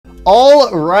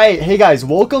Alright, hey guys,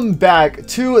 welcome back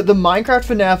to the Minecraft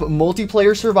Fnaf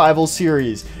multiplayer survival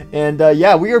series. And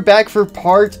yeah, we are back for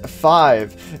part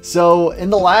 5. So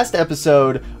in the last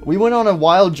episode, we went on a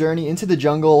wild journey into the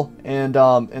jungle, and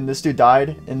this dude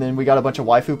died, and then we got a bunch of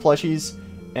waifu plushies.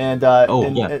 And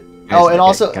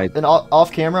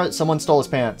off camera, someone stole his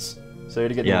pants. So you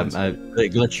had to get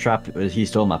glitch trap. He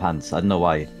stole my pants. I don't know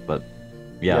why, but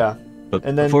yeah. But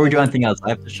and then, before we do anything else, I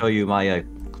have to show you my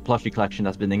plushie collection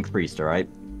that's been increased. All right.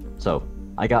 So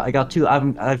I got two.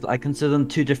 I consider them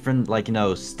two different, like, you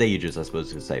know, stages, I suppose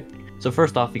you could say. So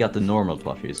first off, we got the normal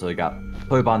plushies. So we got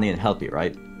Toy Bonnie and Healthy,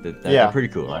 right? They're pretty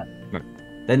cool, right?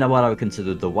 Then what I would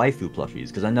consider the waifu plushies,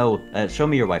 because I know. Show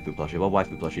me your waifu plushie. What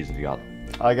waifu plushies have you got?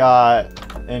 I got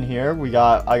in here.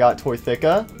 I got Toy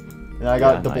Thicka, and I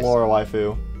got the Blora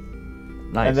waifu.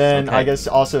 Nice. And then I guess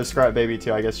also Scrap Baby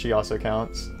too. I guess she also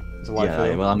counts as a waifu.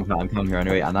 Yeah. Well, I'm coming here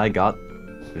anyway, and I got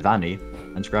Vanny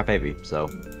and Scrap Baby. So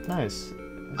nice.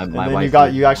 And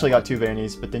then you actually got two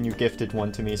Vannies, but then you gifted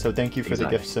one to me. So thank you for the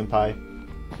gift, senpai.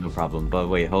 No problem. But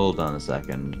wait, hold on a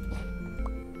second.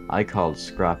 I called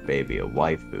Scrap Baby a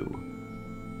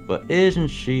waifu, but isn't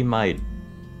she my?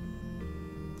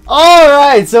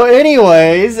 Alright, so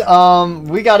anyways,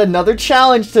 we got another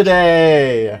challenge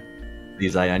today.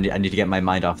 Please, I need to get my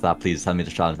mind off that. Please tell me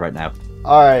the challenge right now.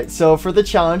 Alright, so for the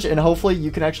challenge, and hopefully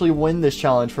you can actually win this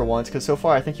challenge for once, because so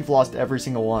far I think you've lost every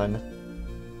single one.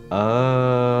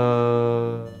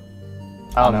 I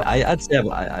don't know. I'd say,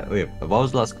 wait, what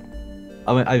was the last?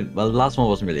 Well, the last one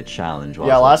wasn't really a challenge,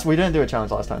 was it? We didn't do a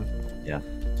challenge last time. Yeah.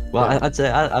 Well, yeah. I'd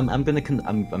say I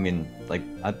mean, like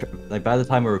by the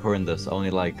time we're recording this,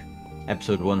 only like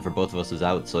episode 1 for both of us is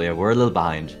out. So yeah, we're a little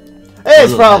behind.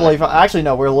 It's probably actually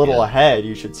no, we're a little ahead,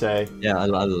 you should say. Yeah, a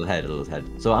little ahead.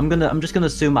 So I'm just gonna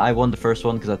assume I won the first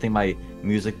one because I think my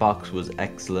music box was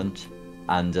excellent,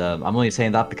 and I'm only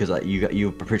saying that because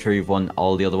you're pretty sure you've won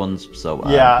all the other ones. So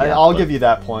I'll give you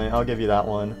that point. I'll give you that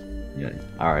one. Yeah.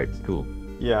 All right. Cool.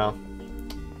 Yeah.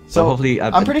 So hopefully,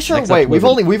 I'm pretty sure. Wait, we've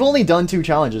only done 2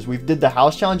 challenges. We did the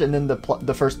house challenge and then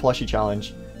the first plushie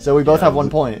challenge. So we both have 1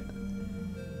 point.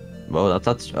 Well,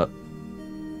 that's.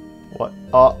 What?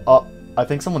 I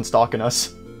think someone's stalking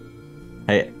us.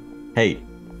 Hey.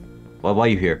 Well, why are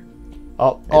you here?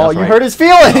 You hurt his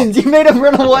feelings. You made him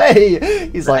run away.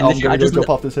 He's like, I'm gonna just jump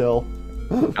off this hill.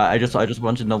 I just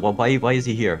wanted to know why is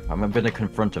he here? I'm gonna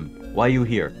confront him. Why are you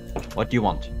here? What do you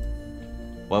want?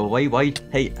 Well, why?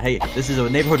 Hey, this is a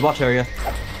neighborhood watch area.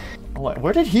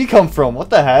 Where did he come from? What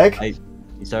the heck? He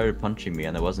started punching me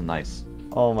and it wasn't nice.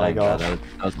 Oh my gosh. That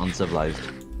was uncivilized.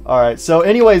 Alright, so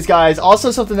anyways, guys, also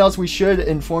something else we should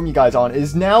inform you guys on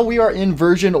is now we are in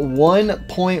version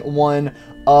 1.1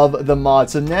 of the mod.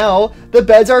 So now the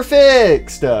beds are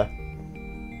fixed.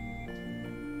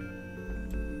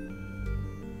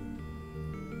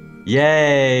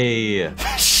 Yay!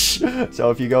 So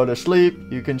if you go to sleep,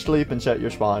 you can sleep and set your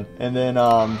spawn, and then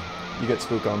you get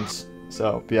spookums.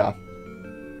 So yeah.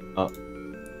 Oh,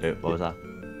 wait, what was that?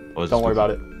 Don't worry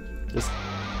about it. Just.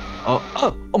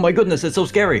 Oh my goodness! It's so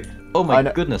scary. Oh my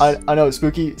goodness. I know,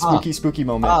 spooky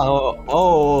moment.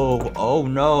 Oh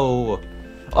no.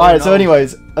 Alright, so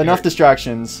anyways, enough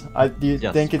distractions. Do you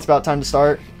think it's about time to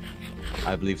start?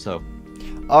 I believe so.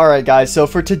 Alright guys, so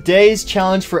for today's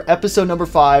challenge for episode number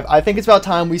 5, I think it's about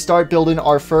time we start building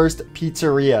our first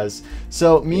pizzerias.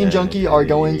 So me and Junkie are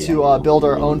going to build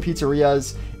our own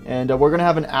pizzerias, and we're going to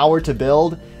have an hour to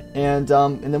build, and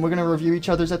then we're going to review each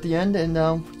other's at the end, and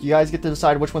you guys get to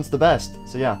decide which one's the best.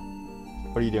 So yeah,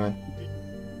 what are you doing?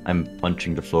 I'm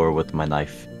punching the floor with my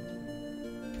knife.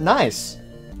 Nice!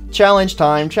 Challenge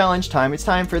time, it's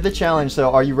time for the challenge. So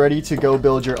are you ready to go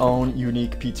build your own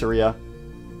unique pizzeria?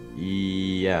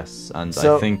 Yes, and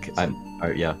I think I'm.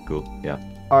 Alright, yeah, cool, yeah.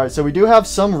 Alright, so we do have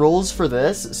some rules for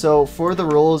this. So for the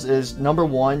rules is, number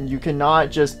 1, you cannot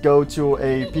just go to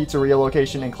a pizzeria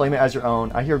location and claim it as your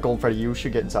own. I hear Golden Freddy, you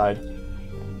should get inside.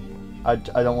 I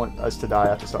don't want us to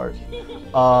die at the start.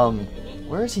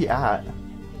 Where is he at?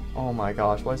 Oh my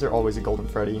gosh, why is there always a Golden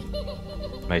Freddy?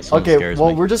 Okay,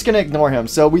 well, we're just gonna ignore him.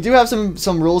 So we do have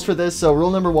some rules for this. So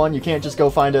rule number 1, you can't just go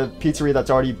find a pizzeria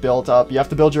that's already built up. You have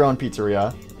to build your own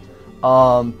pizzeria.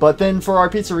 But then for our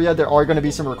pizzeria, there are going to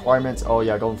be some requirements. Oh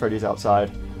yeah, Golden Freddy's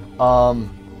outside. So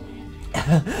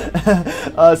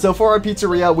for our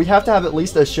pizzeria, we have to have at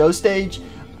least a show stage,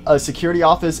 a security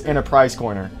office, and a prize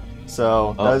corner.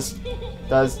 So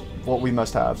that's what we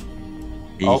must have.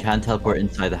 He can't teleport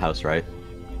inside the house, right?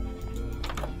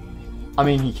 I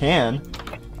mean, he can.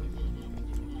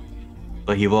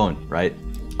 But he won't, right?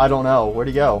 I don't know. Where'd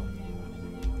he go?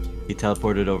 He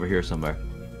teleported over here somewhere.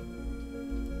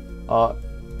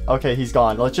 Okay, he's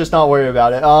gone. Let's just not worry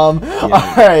about it.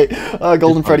 Alright.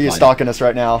 Golden Freddy is stalking us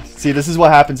right now. See, this is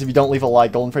what happens if you don't leave a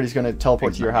like. Golden Freddy's gonna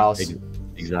teleport to your house.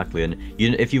 Exactly, and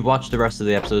if you watch the rest of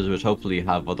the episodes, which hopefully you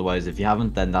have, otherwise if you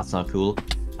haven't, then that's not cool.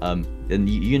 Then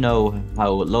you know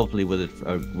how lovely with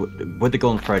the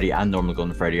Golden Freddy and normal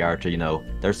Golden Freddy are to,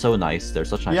 they're so nice. They're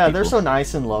such nice people. They're so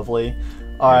nice and lovely.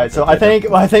 All right, so I think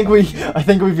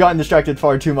we've gotten distracted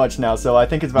far too much now. So I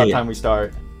think it's about time we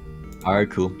start. All right,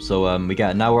 cool. So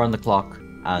now we're on the clock,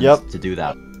 and to do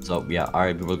that. So yeah, all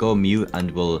right, we'll go mute and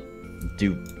we'll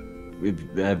do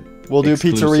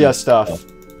pizzeria stuff.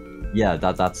 Yeah,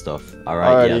 that stuff. All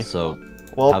right. Alrighty. Yeah. So.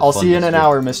 Well, I'll see you in an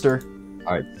hour, mister.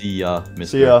 All right. See ya,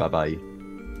 mister. See ya. Bye bye.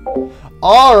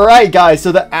 Alright guys,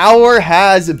 so the hour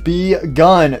has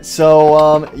begun.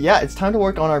 So yeah, it's time to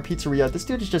work on our pizzeria. This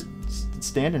dude is just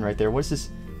standing right there. What's this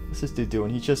dude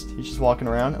doing? He's just walking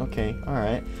around. Okay,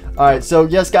 alright, so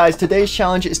yes guys, today's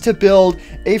challenge is to build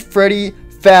a Freddy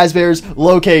Fazbear's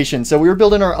location. So we were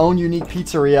building our own unique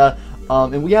pizzeria.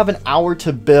 And we have an hour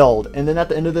to build, and then at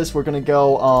the end of this we're gonna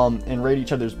go and rate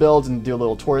each other's builds and do a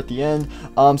little tour at the end.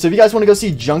 So if you guys want to go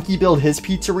see Junkie build his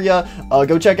pizzeria,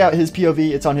 go check out his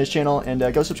POV. It's on his channel, and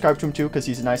go subscribe to him too, because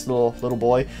he's a nice little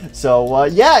boy. So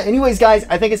yeah, anyways guys,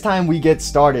 I think it's time we get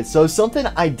started. So something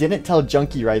I didn't tell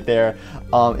Junkie right there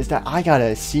is that I got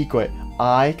a secret.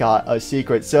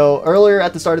 So earlier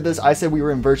at the start of this, I said we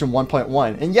were in version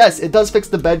 1.1. And yes, it does fix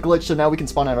the bed glitch, so now we can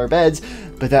spawn out our beds.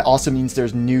 But that also means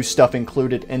there's new stuff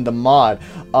included in the mod.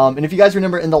 And if you guys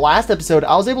remember, in the last episode,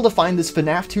 I was able to find this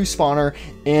Fnaf 2 spawner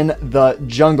in the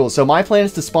jungle. So my plan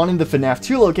is to spawn in the Fnaf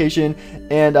 2 location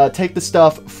and take the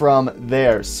stuff from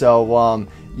there. So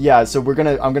yeah, so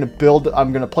I'm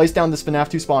gonna place down this Fnaf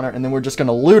 2 spawner, and then we're just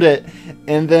gonna loot it,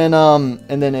 and then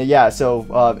yeah,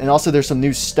 so and also there's some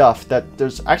new stuff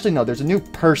there's a new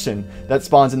person that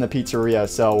spawns in the pizzeria.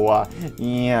 So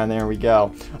yeah, there we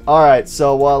go. All right,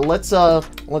 so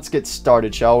let's get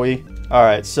started, shall we? All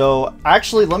right, so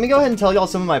actually let me go ahead and tell y'all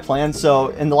some of my plans. So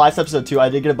in the last episode too, I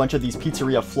did get a bunch of these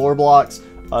pizzeria floor blocks.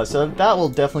 So that will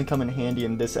definitely come in handy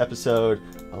in this episode.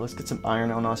 Let's get some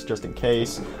iron on us just in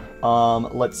case.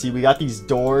 Let's see, we got these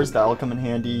doors that will come in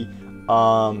handy.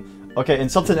 Okay,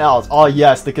 and something else. Oh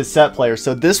yes, the cassette player.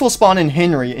 So this will spawn in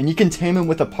Henry, and you can tame him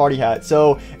with a party hat.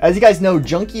 So as you guys know,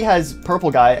 Junkie has Purple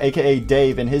Guy, aka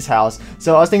Dave, in his house.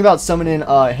 So I was thinking about summoning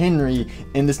Henry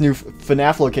in this new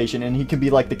FNAF location, and he can be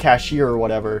like the cashier or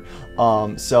whatever.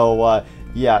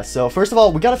 Yeah, so first of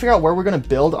all, we got to figure out where we're going to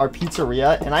build our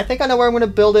pizzeria, and I think I know where I'm going to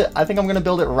build it. I think I'm going to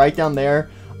build it right down there,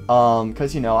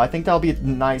 because, I think that'll be a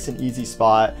nice and easy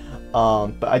spot.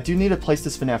 But I do need to place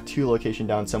this FNAF 2 location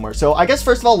down somewhere. So I guess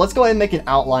first of all, let's go ahead and make an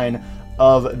outline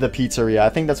of the pizzeria. I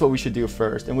think that's what we should do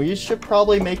first, and we should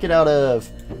probably make it out of,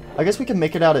 I guess we can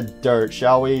make it out of dirt,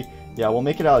 shall we? Yeah, we'll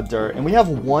make it out of dirt, and we have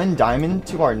 1 diamond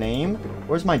to our name.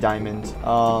 Where's my diamond?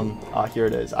 Here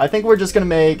it is. I think we're just going to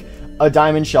make a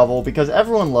diamond shovel, because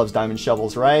everyone loves diamond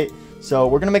shovels, right? So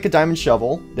we're gonna make a diamond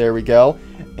shovel. There we go.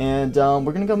 And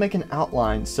we're gonna go make an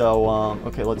outline. So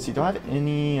okay, let's see, do I have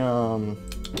any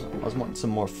I was wanting some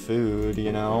more food,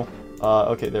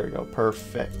 okay, there we go,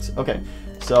 perfect. Okay,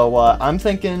 so I'm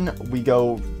thinking we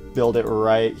go build it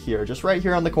right here, just right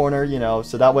here on the corner,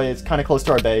 so that way it's kind of close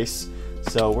to our base.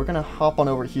 So we're gonna hop on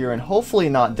over here and hopefully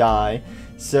not die.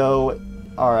 So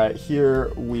all right,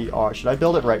 here we are. Should I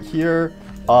build it right here?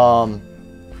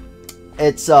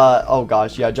 It's oh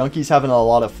gosh, yeah, Junkie's having a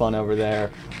lot of fun over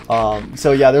there.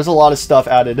 So yeah, there's a lot of stuff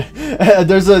added.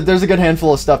 there's a good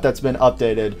handful of stuff that's been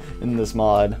updated in this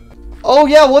mod. Oh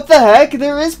yeah, what the heck?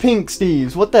 There is Pink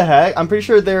Steves. What the heck? I'm pretty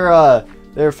sure they're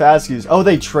Fazgoos. Oh,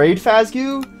 they trade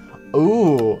Fazgoo?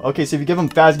 Ooh, okay, so if you give them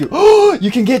Fazgoo, oh,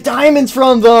 you can get diamonds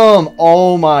from them!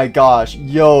 Oh my gosh,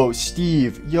 yo,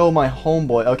 Steve, yo, my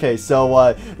homeboy. Okay,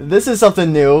 so, this is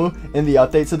something new in the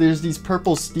update. So there's these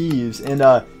purple Steves, and,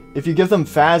 if you give them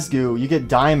Fazgoo, you get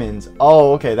diamonds.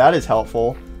 Oh, okay, that is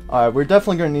helpful. Alright, we're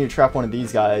definitely going to need to trap one of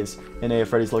these guys in a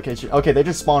Freddy's location. Okay, they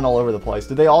just spawn all over the place.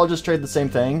 Do they all just trade the same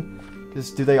thing?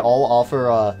 Do they all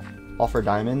offer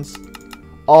diamonds?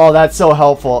 Oh, that's so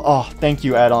helpful. Oh, thank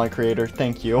you, add-on creator.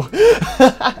 Thank you.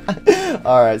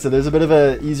 Alright, so there's a bit of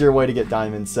an easier way to get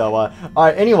diamonds. So,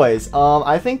 alright, anyways,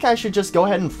 I think I should just go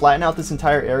ahead and flatten out this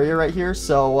entire area right here.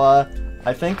 So,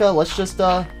 I think, let's just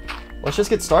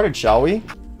get started, shall we?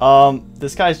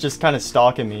 This guy's just kind of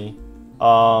stalking me.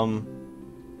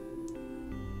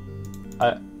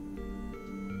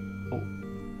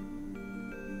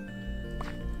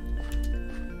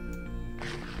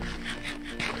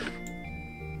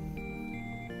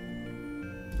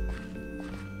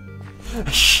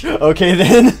 Okay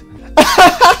then.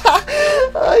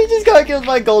 He just got killed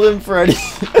by Golden Freddy.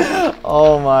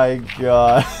 Oh my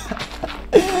god.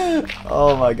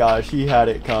 Oh my gosh, he had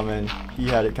it coming. He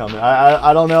had it coming.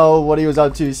 I don't know what he was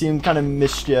up to. He seemed kind of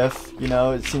mischief, you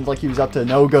know. It seemed like he was up to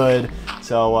no good.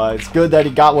 So it's good that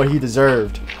he got what he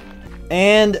deserved.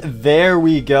 And there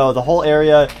we go. The whole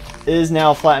area is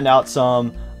now flattened out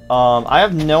some. I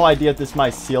have no idea if this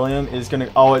mycelium is gonna...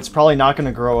 Oh, it's probably not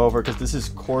gonna grow over because this is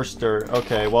coarse dirt.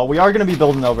 Okay, well, we are gonna be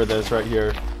building over this right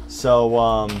here.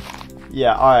 So,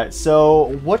 yeah, alright.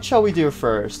 So, what shall we do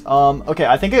first? Okay,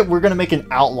 I think we're gonna make an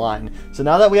outline. So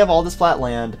now that we have all this flat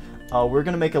land, we're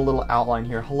gonna make a little outline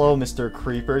here. Hello, Mr.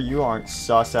 Creeper. You aren't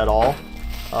sus at all.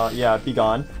 Yeah, be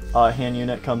gone. Hand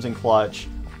unit comes in clutch.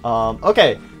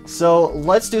 Okay, so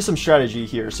let's do some strategy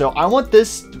here. So I want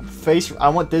this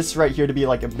right here to be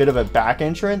like a bit of a back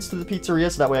entrance to the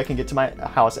pizzeria, so that way I can get to my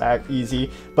house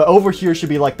easy. But over here should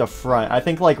be like the front. I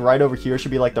think like right over here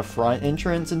should be like the front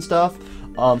entrance and stuff.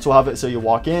 So we'll have it so you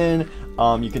walk in,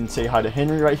 you can say hi to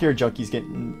Henry right here. Junkie's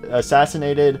getting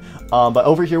assassinated. But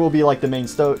over here will be like the main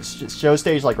show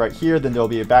stage, like right here. Then there'll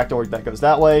be a back door that goes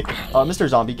that way. Mr.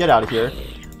 Zombie, get out of here.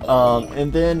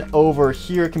 And then over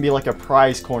here can be like a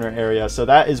prize corner area. So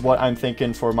that is what I'm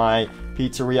thinking for my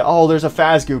pizzeria. Oh, there's a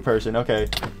Fazgoo person. Okay.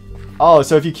 Oh,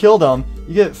 so if you kill them,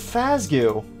 you get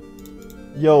Fazgoo.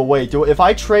 Yo, wait. If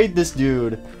I trade this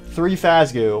dude 3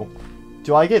 Fazgoo,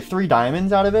 do I get 3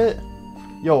 diamonds out of it?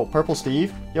 Yo, Purple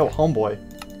Steve. Yo, homeboy.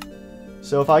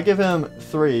 So if I give him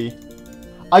 3,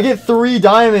 I get 3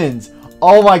 diamonds.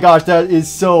 Oh my gosh, that is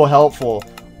so helpful.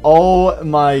 Oh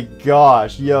my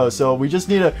gosh. Yo, so we just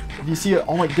need to... You see it?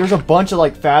 Oh my... There's a bunch of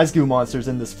like Fazgoo monsters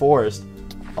in this forest.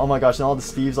 Oh my gosh, and all the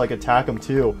Steves like attack them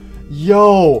too.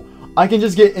 Yo, I can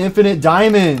just get infinite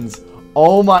diamonds.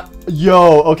 Oh my...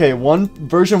 Yo, okay,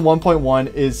 version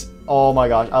 1.1 is... Oh my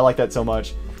gosh, I like that so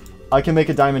much. I can make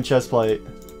a diamond chest plate.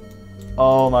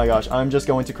 Oh my gosh, I'm just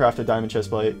going to craft a diamond chest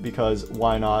plate because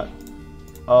why not?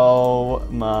 Oh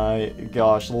my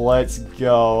gosh, let's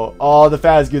go. Oh, the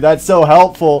Fazgoo, that's so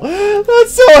helpful.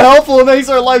 That's so helpful. It makes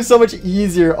our life so much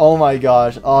easier. Oh my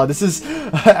gosh. Oh, this is,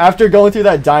 after going through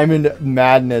that diamond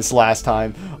madness last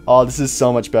time, oh, this is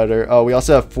so much better. Oh, we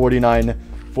also have 49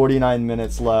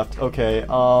 minutes left. Okay,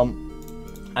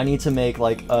 I need to make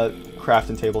like a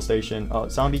crafting table station. Oh,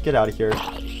 zombie, get out of here.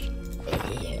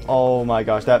 Oh my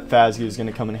gosh, that Fazgoo is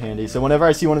gonna come in handy. So whenever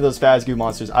I see one of those Fazgoo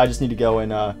monsters, I just need to go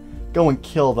and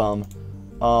kill them.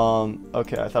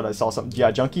 Okay, I thought I saw something.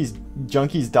 Yeah, Junkie's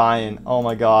dying. Oh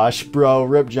my gosh, bro,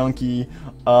 rip Junkie.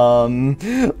 You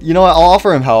know what? I'll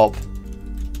offer him help.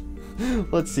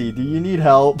 Let's see. Do you need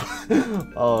help?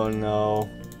 Oh no.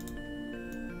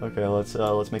 Okay,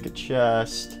 let's make a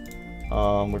chest.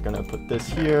 We're gonna put this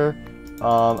here.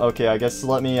 Okay, I guess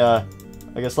let me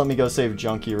go save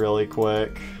Junkie really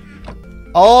quick.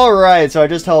 All right, so I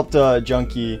just helped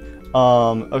Junkie.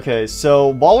 Okay, so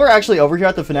while we're actually over here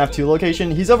at the FNAF 2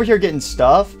 location, he's over here getting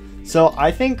stuff. So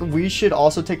I think we should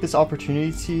also take this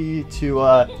opportunity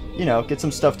to, you know, get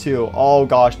some stuff too. Oh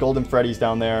gosh, Golden Freddy's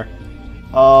down there.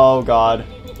 Oh god.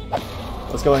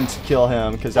 Let's go ahead and kill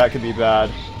him, because that could be bad.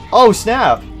 Oh,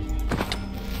 snap!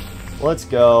 Let's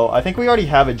go. I think we already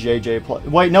have a JJ.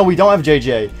 Wait, no, we don't have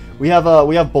JJ. We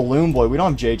have Balloon Boy. We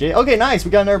don't have JJ. Okay, nice.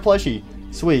 We got another plushie.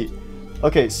 Sweet.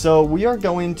 Okay, so we are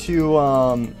going to,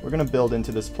 we're going to build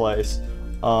into this place.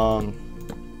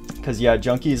 Because, yeah,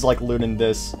 Junkie's, like, looting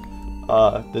this,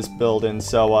 this building.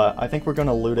 So, I think we're going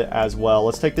to loot it as well.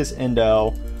 Let's take this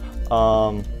Endo.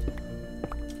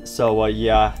 So,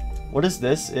 yeah. What is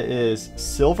this? It is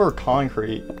silver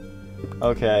concrete.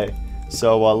 Okay.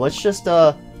 So, let's just,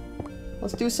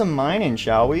 let's do some mining,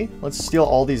 shall we? Let's steal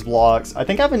all these blocks. I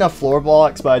think I have enough floor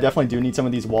blocks, but I definitely do need some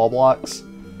of these wall blocks.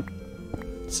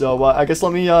 So, I guess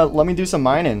let me do some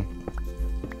mining.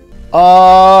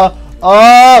 Oh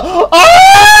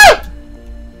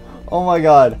my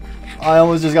god. I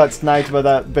almost just got sniped by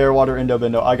that bear water Endo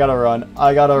Bendo. I gotta run.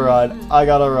 I gotta run. I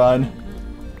gotta run.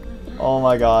 Oh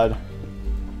my god.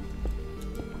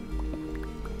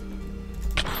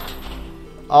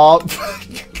 Oh.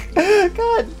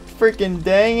 God freaking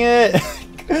dang it.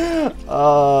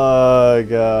 Oh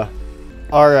god.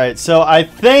 Alright, so I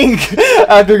think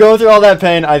after going through all that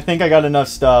pain, I think I got enough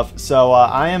stuff. So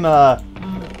I'm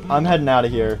heading out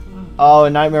of here. Oh,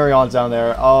 and Nightmare On's down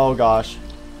there. Oh gosh.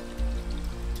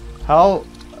 How?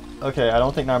 Okay, I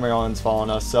don't think Nightmare On's following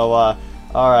us. So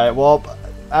alright, well,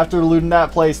 after looting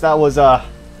that place, that was a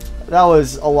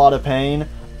lot of pain.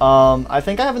 I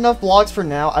think I have enough blocks for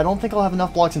now. I don't think I'll have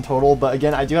enough blocks in total, but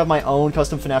again, I do have my own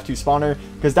custom FNAF 2 spawner,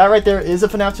 because that right there is a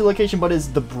FNAF 2 location, but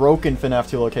is the broken FNAF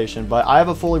 2 location. But I have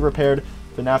a fully repaired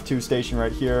FNAF 2 station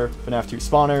right here, FNAF 2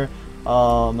 spawner.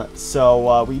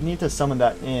 So we need to summon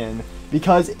that in.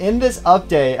 Because in this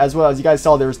update, as well as you guys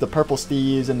saw, there's the purple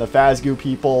steves and the Phasgoo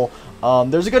people.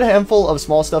 There's a good handful of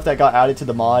small stuff that got added to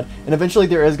the mod. And eventually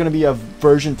there is going to be a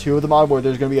version 2 of the mod where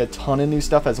there's going to be a ton of new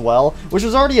stuff as well. Which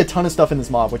was already a ton of stuff in this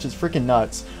mod, which is freaking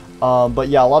nuts. But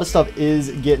yeah, a lot of stuff is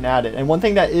getting added. And one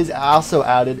thing that is also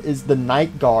added is the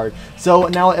Night Guard. So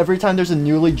now every time there's a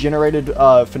newly generated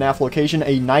FNAF location,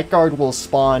 a Night Guard will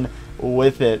spawn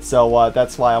with it. So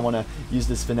that's why I want to use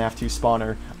this FNAF 2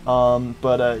 spawner.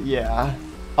 Yeah.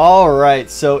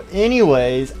 Alright, so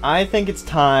anyways, I think it's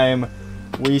time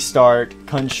we start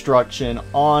construction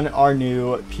on our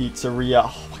new pizzeria.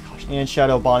 Oh my gosh, and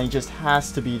Shadow Bonnie just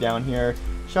has to be down here.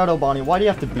 Shadow Bonnie, why do you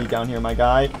have to be down here, my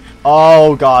guy?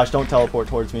 Oh gosh, don't teleport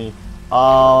towards me.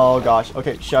 Oh gosh,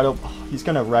 okay, Shadow, he's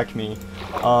gonna wreck me.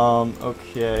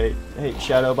 Okay, hey,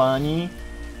 Shadow Bonnie.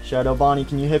 Shadow Bonnie,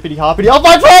 can you hippity hoppity off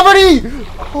my property?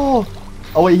 Oh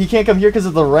wait, he can't come here because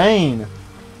of the rain.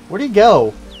 Where'd he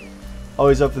go? Oh,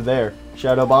 he's up to there.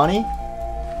 Shadow Bonnie?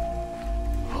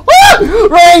 Ah!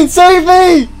 Rain, save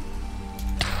me!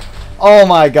 Oh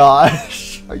my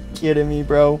gosh. Are you kidding me,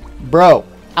 bro? Bro,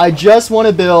 I just want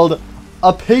to build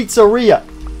a pizzeria.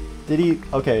 Did he?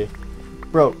 Okay.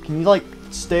 Bro, can you like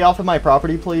stay off of my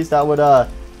property, please? That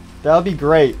would be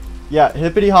great. Yeah,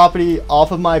 hippity hoppity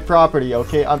off of my property,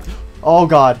 okay? Oh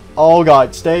god. Oh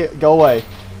god. Go away.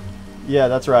 Yeah,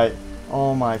 that's right.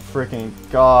 Oh my freaking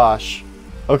gosh.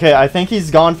 Okay, I think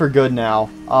he's gone for good now.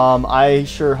 I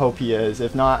sure hope he is.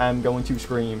 If not, I'm going to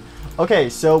scream. Okay,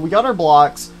 so we got our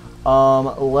blocks.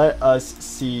 Let us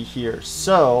see here.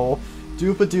 So,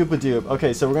 doop.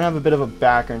 Okay, so we're gonna have a bit of a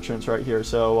back entrance right here.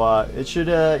 So, it should,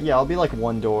 yeah, it'll be like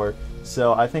one door.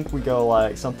 So, I think we go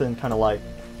like something kind of like,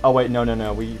 oh wait, no.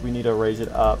 We need to raise it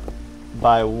up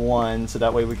by 1 so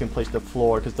that way we can place the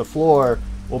floor, because the floor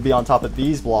will be on top of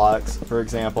these blocks, for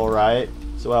example, right?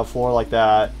 So we'll have floor like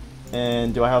that.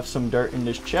 And do I have some dirt in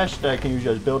this chest that I can use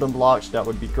as building blocks? That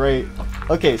would be great.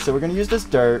 Okay, so we're gonna use this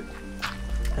dirt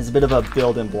as a bit of a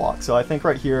building block. So I think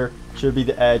right here should be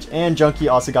the edge. And Junkie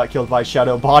also got killed by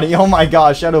Shadow Bonnie. Oh my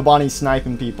gosh, Shadow Bonnie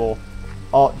sniping people.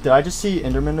 Oh, did I just see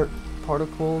Enderman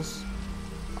particles?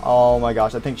 Oh my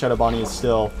gosh, I think Shadow Bonnie is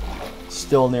still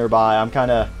nearby. I'm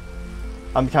kind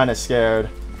of scared.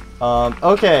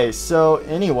 Okay, so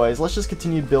anyways, let's just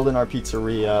continue building our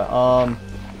pizzeria.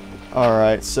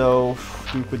 Alright, so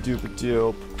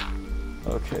doop.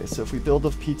 Okay, so if we build a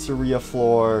pizzeria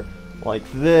floor like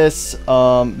this,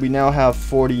 we now have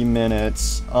 40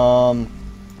 minutes. So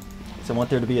I want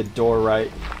there to be a door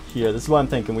right here. This is what I'm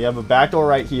thinking. We have a back door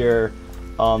right here.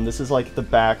 This is like the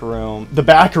back room. The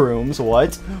back rooms,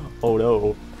 what? Oh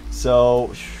no.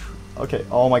 So, okay,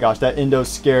 oh my gosh, that Endo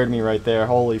scared me right there.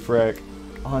 Holy frick.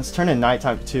 Oh, it's turning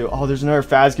nighttime too. Oh, there's another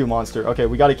Phasgoo monster. Okay,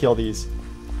 we gotta kill these,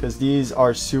 because these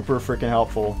are super freaking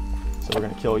helpful. So we're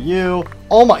gonna kill you.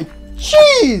 Oh my,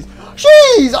 jeez,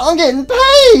 I'm getting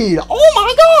paid. Oh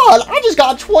my god, I just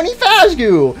got 20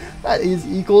 Phasgoo. That is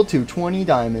equal to 20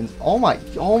 diamonds. Oh my,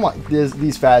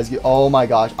 these Phasgoo. Oh my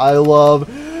gosh, I love.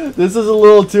 This is a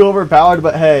little too overpowered,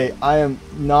 but hey, I'm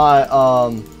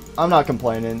not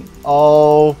complaining.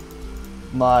 Oh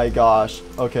my gosh.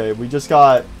 Okay, we just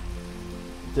got.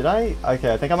 Okay,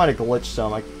 I think I might have glitched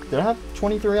some. Did I have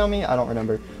 23 on me? I don't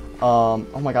remember. Oh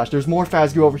my gosh, there's more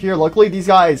Phasgoo over here. Luckily, these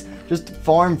guys just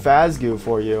farm Phasgoo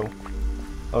for you.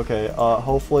 Okay,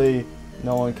 hopefully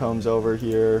no one comes over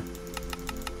here.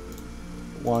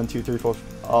 1, 2, 3, 4.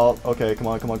 Oh, okay, come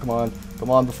on. Come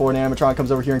on, before an animatron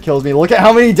comes over here and kills me. Look at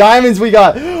how many diamonds we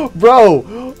got!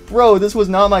 Bro, this was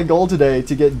not my goal today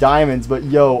to get diamonds, but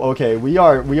yo, okay, we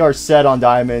are set on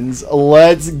diamonds.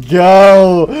 Let's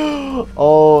go!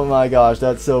 Oh my gosh,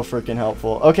 that's so freaking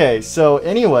helpful. Okay, so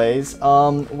anyways,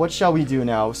 what shall we do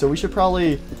now? So we should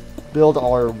probably build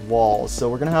our walls. So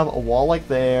we're gonna have a wall like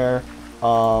there.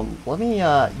 Let me,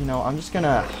 I'm just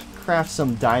gonna craft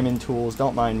some diamond tools.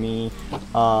 Don't mind me.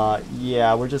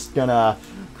 Yeah, we're just gonna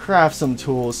craft some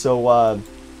tools. So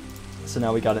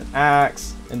now we got an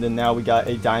axe, and then now we got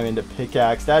a diamond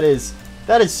pickaxe. That is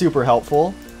super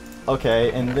helpful.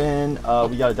 Okay, and then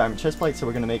we got a diamond chestplate, so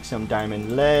we're gonna make some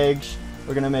diamond legs.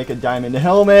 We're gonna make a diamond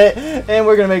helmet, and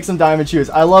we're gonna make some diamond shoes.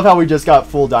 I love how we just got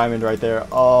full diamond right there.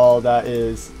 Oh, that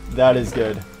is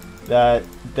good. That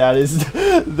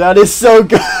is so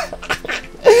good.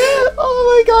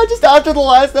 Oh my god, just after the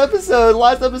last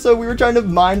episode we were trying to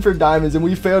mine for diamonds and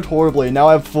we failed horribly. Now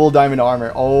I have full diamond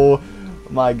armor. Oh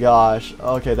my gosh.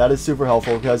 Okay, that is super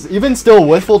helpful, because even still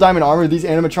with full diamond armor, these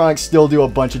animatronics still do a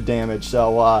bunch of damage.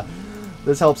 So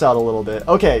this helps out a little bit.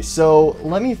 Okay, so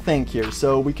let me think here.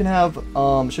 So we can have,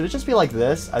 should it just be like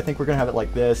this? I think we're gonna have it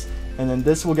like this, and then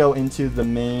this will go into the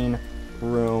main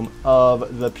room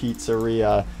of the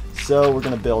pizzeria. So we're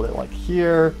gonna build it like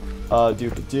here,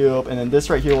 doop-a-doop, and then this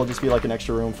right here will just be like an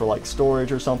extra room for like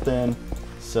storage or something.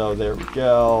 So there we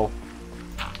go.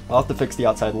 I'll have to fix the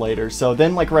outside later. So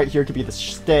then like right here could be the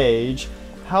stage.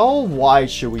 How wide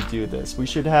should we do this? We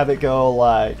should have it go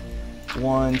like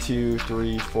 1, 2,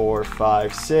 3, 4,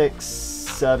 5, 6,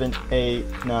 7,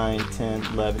 8, 9, 10,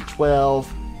 11,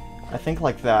 12. I think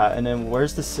like that. And then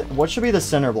where's the, what should be the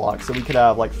center block? So we could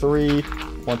have like 3,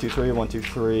 1, 2, 3, 1, 2,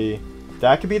 3.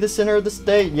 That could be the center of the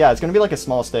stage. Yeah, it's gonna be like a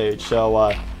small stage.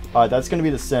 So that's gonna be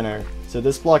the center. So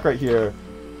this block right here,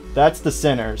 that's the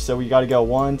center. So we got to go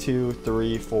 1, 2,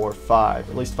 3, 4, 5.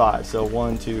 At least 5. So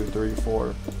 1, 2, 3,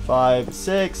 4, 5,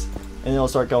 6, and it'll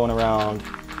start going around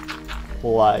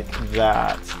like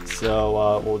that.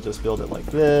 So we'll just build it like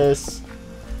this,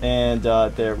 and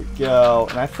there we go.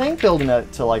 And I think building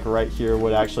it to like right here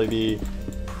would actually be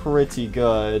pretty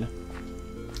good.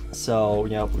 So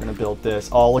yeah, we're gonna build this.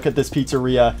 Oh, look at this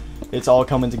pizzeria. It's all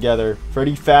coming together.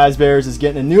 Freddy Fazbear's is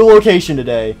getting a new location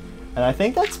today. And I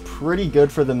think that's pretty good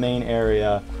for the main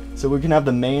area. So we can have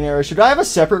the main area. Should I have a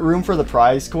separate room for the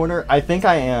prize corner? I think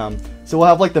I am. So we'll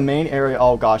have like the main area.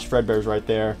 Oh gosh, Fredbear's right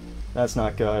there. That's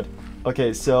not good.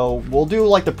 Okay, so we'll do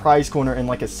like the prize corner in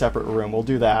like a separate room. We'll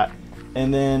do that.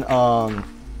 And then,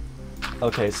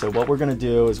 okay, so what we're going to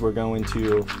do is we're going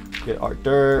to get our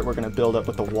dirt. We're going to build up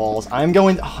with the walls. I'm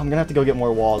going to have to go get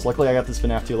more walls. Luckily, I got this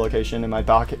Fnaf 2 location in my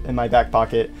back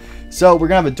pocket. So we're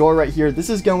going to have a door right here. This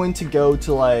is going to go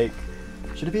to like,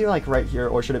 should it be like right here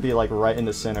or should it be like right in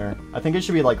the center? I think it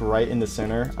should be like right in the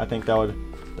center. I think that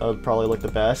would probably look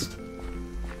the best.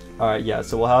 All right, yeah,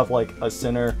 so we'll have like a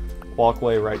center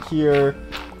walkway right here.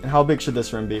 And how big should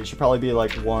this room be? It should probably be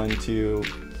like 1, 2,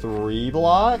 3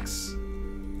 blocks.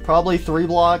 Probably 3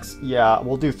 blocks. Yeah,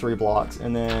 we'll do 3 blocks.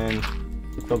 And then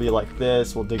it'll be like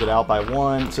this. We'll dig it out by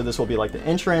 1. So this will be like the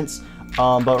entrance.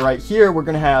 But right here, we're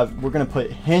gonna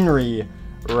put Henry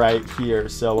right here.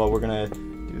 So we're gonna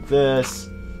do this.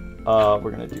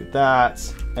 We're gonna do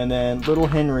that. And then little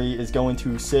Henry is going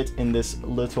to sit in this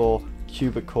little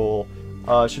cubicle.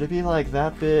 Should it be like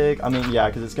that big? I mean, yeah,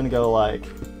 because it's gonna go like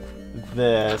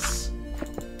this.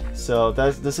 So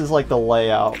this is like the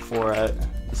layout for it.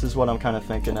 This is what I'm kind of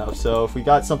thinking of. So if we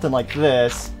got something like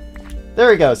this, there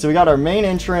we go. So we got our main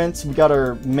entrance, we got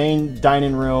our main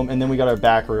dining room, and then we got our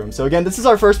back room. So again, this is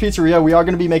our first pizzeria. We are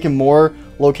going to be making more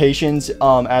locations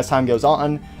as time goes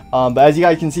on. But as you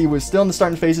guys can see, we're still in the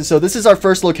starting phases. So this is our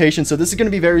first location. So this is going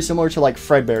to be very similar to like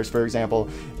Fredbear's, for example.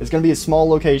 It's going to be a small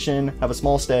location, have a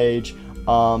small stage,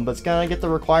 but it's going to get the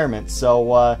requirements.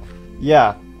 So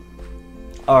yeah.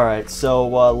 All right. So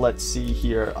let's see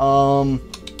here.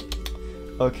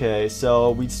 Okay, so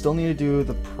we still need to do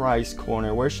the prize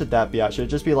corner. Where should that be at? Should it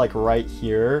just be like right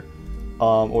here?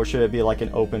 Or should it be like an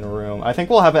open room? I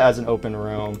think we'll have it as an open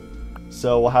room.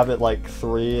 So we'll have it like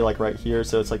 3, like right here.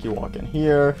 So it's like you walk in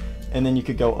here, and then you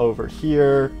could go over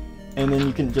here, and then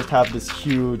you can just have this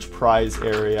huge prize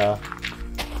area.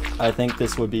 I think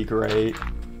this would be great.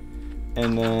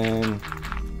 And then,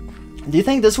 do you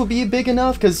think this would be big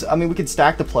enough? Because, I mean, we could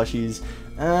stack the plushies.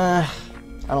 I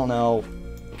don't know.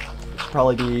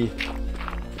 Probably be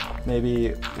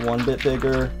maybe 1 bit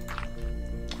bigger.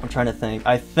 I'm trying to think.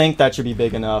 I think that should be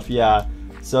big enough. Yeah.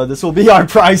 So this will be our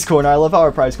prize corner. I love how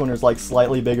our prize corner is like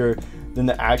slightly bigger than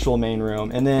the actual main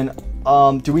room. And then,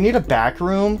 do we need a back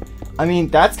room? I mean,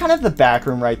 that's kind of the back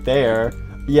room right there.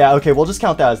 Yeah. Okay. We'll just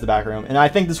count that as the back room. And I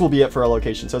think this will be it for our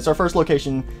location. So it's our first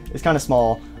location. It's kind of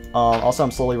small. Also,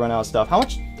 I'm slowly running out of stuff. How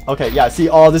much? Okay. Yeah. See,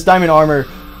 oh, this diamond armor.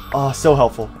 Oh, so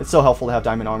helpful. It's so helpful to have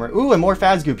diamond armor. Ooh, and more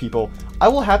Fazgoo people. I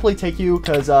will happily take you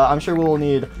because I'm sure we will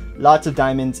need lots of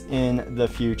diamonds in the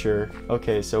future.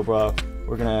 Okay, so bro,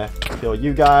 we're gonna kill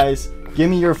you guys. Give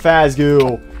me your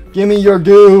Fazgoo. Give me your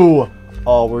goo.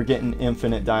 Oh, we're getting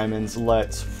infinite diamonds.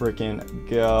 Let's freaking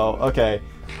go. Okay.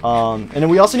 And then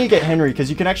we also need to get Henry because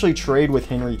you can actually trade with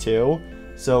Henry too.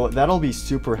 So that'll be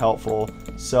super helpful.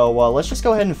 So let's just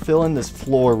go ahead and fill in this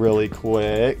floor really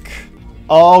quick.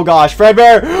 Oh gosh,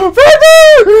 Fredbear!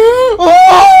 Fredbear!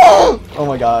 Oh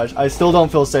my gosh, I still don't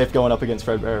feel safe going up against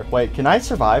Fredbear. Wait, can I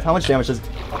survive? How much damage does?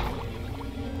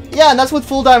 Yeah, and that's with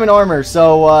full diamond armor.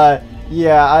 So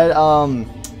yeah, I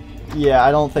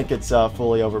don't think it's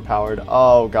fully overpowered.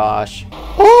 Oh gosh.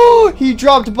 Oh, he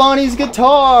dropped Bonnie's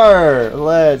guitar.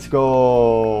 Let's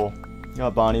go.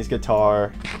 Got Bonnie's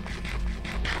guitar.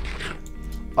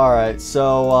 All right,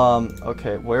 so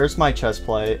okay, where's my chest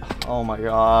plate? Oh my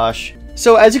gosh.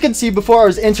 So as you can see, before I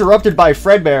was interrupted by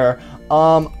Fredbear,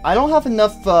 I don't have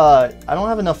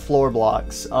enough floor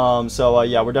blocks. So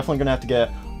yeah, we're definitely gonna have to get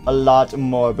a lot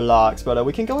more blocks. But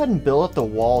we can go ahead and build up the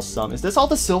wall some. Is this all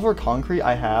the silver concrete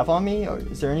I have on me? Or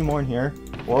is there any more in here?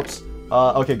 Whoops.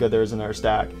 Okay, good. There's another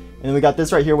stack. And then we got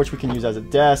this right here, which we can use as a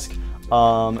desk.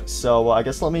 So I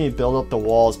guess let me build up the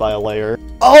walls by a layer.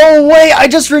 Oh, wait, I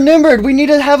just remembered. We need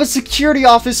to have a security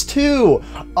office too.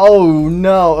 Oh,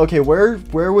 no. Okay,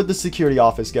 where would the security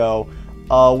office go?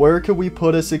 Where could we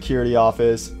put a security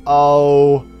office?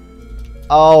 Oh,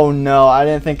 no, I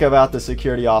didn't think about the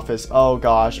security office. Oh,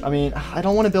 gosh. I mean, I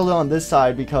don't want to build it on this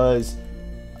side because,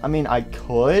 I mean, I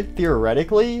could,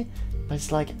 theoretically, but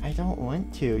it's like, I don't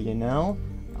want to, you know?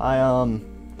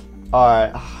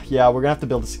 Alright, yeah, we're gonna have to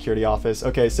build a security office.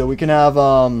 Okay, so we can have,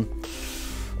 oh,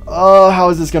 how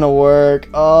is this gonna work?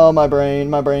 Oh, my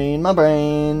brain. Okay,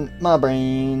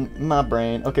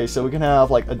 so we can have,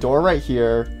 like, a door right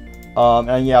here.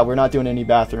 And yeah, we're not doing any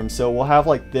bathrooms. So we'll have,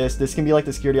 like, this. This can be, like,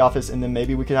 the security office, and then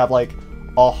maybe we could have, like,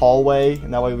 a hallway,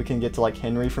 and that way we can get to, like,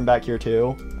 Henry from back here,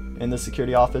 too, in the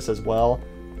security office as well.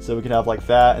 So we could have, like,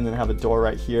 that, and then have a door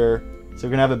right here. So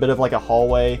we're gonna have a bit of, like, a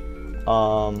hallway.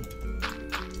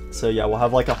 So yeah, we'll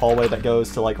have like a hallway that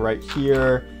goes to like right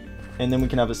here, and then we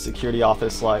can have a security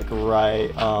office like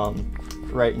right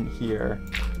in here.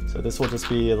 So this will just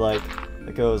be like,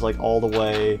 it goes like all the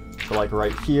way to like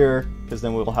right here, because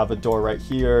then we'll have a door right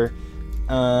here.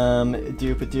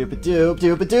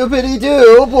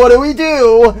 Doop-a-doop-a-doop, what do we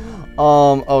do?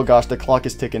 Oh gosh, the clock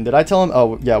is ticking. Did I tell him?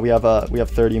 Oh yeah, we have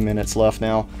 30 minutes left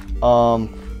now. Oh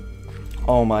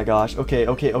my gosh. Okay.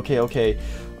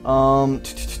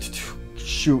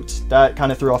 Shoot, that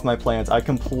kind of threw off my plans. I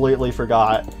completely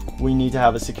forgot we need to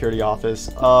have a security office.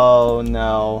 Oh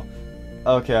no.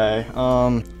 Okay.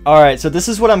 Alright, so this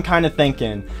is what I'm kind of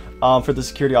thinking for the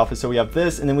security office. So we have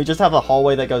this, and then we just have a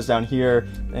hallway that goes down here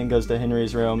and goes to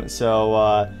Henry's room.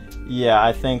 So yeah,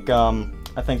 I think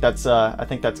that's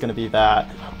gonna be that.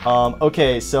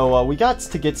 Okay, so we got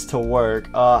to get to work.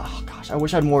 Oh gosh, I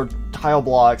wish I had more tile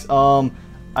blocks.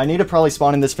 I need to probably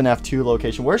spawn in this FNAF 2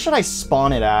 location. Where should I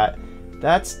spawn it at?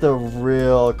 That's the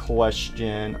real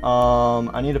question.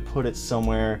 I need to put it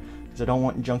somewhere because I don't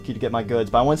want Junkie to get my goods,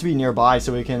 but I want it to be nearby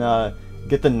so we can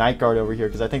get the night guard over here,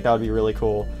 because I think that would be really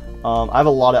cool. I have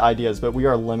a lot of ideas, but we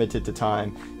are limited to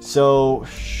time. So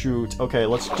shoot. Okay,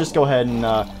 let's just go ahead and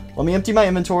let me empty my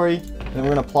inventory, and then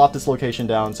we're gonna plop this location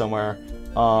down somewhere.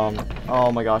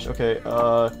 Oh my gosh. Okay.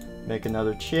 Make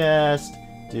another chest.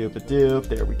 Doop-a-doop.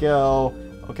 There we go.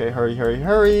 Okay,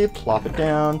 hurry. Plop it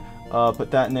down.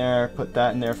 Put that in there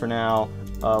for now.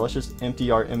 Let's just empty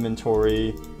our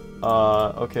inventory.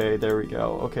 Okay, there we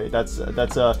go. Okay, that's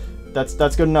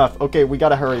good enough. Okay, we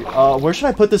gotta hurry. Where should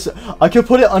I put this? I could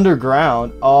put it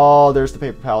underground. Oh, there's the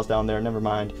paper pals down there. Never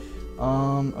mind.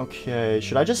 Okay,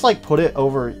 should I just like put it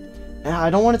over? I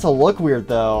don't want it to look weird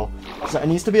though. So it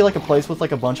needs to be like a place with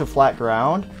like a bunch of flat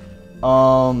ground.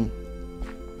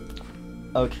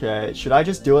 Okay, should I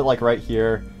just do it like right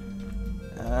here?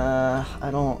 I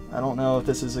don't know if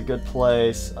this is a good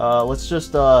place. Let's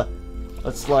just,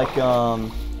 let's like,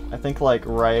 I think like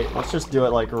right, let's just do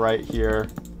it like right here.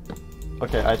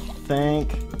 Okay, I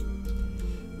think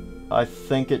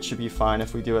it should be fine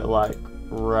if we do it like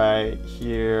right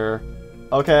here.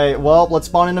 Okay, well, let's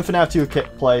spawn in a FNAF 2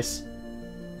 place.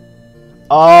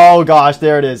 Oh gosh,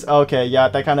 there it is. Okay, yeah,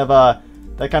 that kind of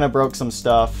broke some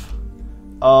stuff.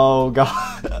 Oh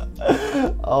god.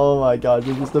 Oh my god,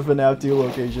 this is the FNAF 2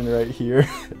 location right here.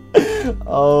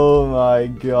 Oh my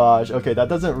gosh. Okay, that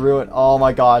doesn't ruin. Oh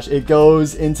my gosh, it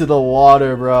goes into the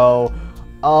water, bro.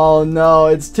 Oh no,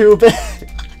 it's too big.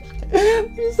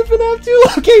 Here's the FNAF 2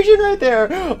 location right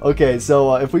there. Okay,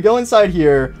 so if we go inside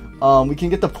here, we can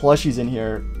get the plushies in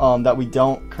here that we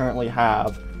don't currently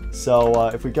have. So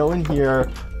if we go in here,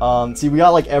 see, we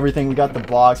got like everything. We got the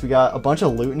box. We got a bunch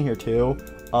of loot in here too.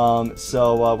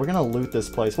 So we're gonna loot this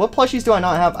place. What plushies do I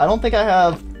not have? I don't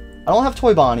have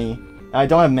Toy Bonnie, and I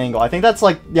don't have Mango. I think that's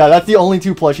like, yeah, that's the only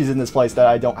two plushies in this place that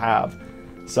I don't have.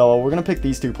 So we're gonna pick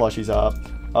these two plushies up.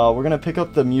 We're gonna pick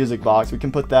up the music box. We can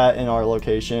put that in our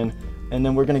location, and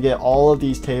then we're gonna get all of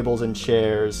these tables and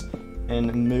chairs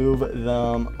and move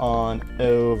them on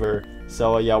over.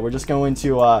 So yeah, we're just gonna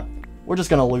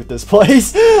loot this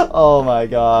place. Oh my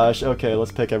gosh. Okay,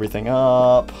 let's pick everything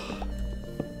up.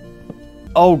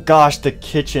 Oh gosh, the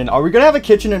kitchen. Are we gonna have a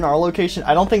kitchen in our location?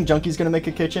 I don't think Junkie's gonna make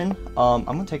a kitchen. I'm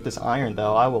gonna take this iron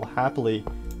though. I will happily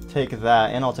take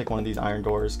that, and I'll take one of these iron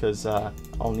doors because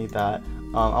I'll need that.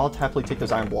 I'll happily take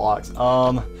those iron blocks.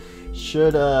 We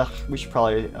should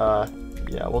probably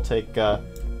yeah, we'll take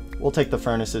the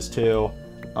furnaces too.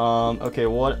 Okay,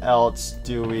 what else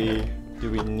do we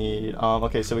need?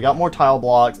 Okay, so we got more tile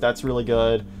blocks. That's really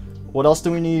good. What else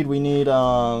do we need? We need,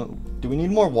 do we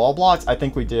need more wall blocks? I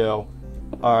think we do.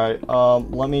 Alright,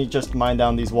 let me just mine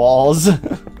down these walls.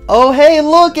 Oh, hey,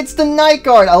 look, it's the night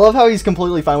guard. I love how he's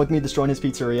completely fine with me destroying his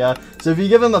pizzeria. So if you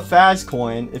give him a Faz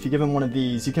coin, if you give him one of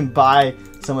these, you can buy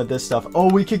some of this stuff. Oh,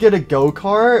 we could get a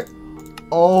go-kart?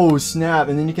 Oh, snap.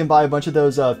 And then you can buy a bunch of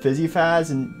those fizzy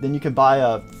Faz, and then you can buy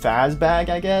a Faz bag,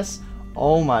 I guess.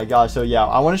 Oh my gosh. So yeah,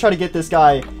 I want to try to get this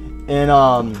guy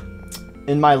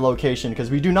in my location, because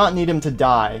we do not need him to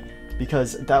die,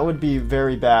 because that would be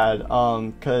very bad.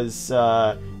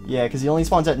 Yeah, because he only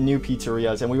spawns at new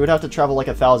pizzerias, and we would have to travel like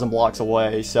 1,000 blocks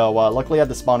away. So luckily I have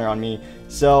the spawner on me.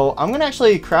 So I'm gonna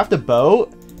actually craft a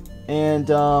boat,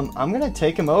 and I'm gonna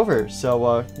take him over.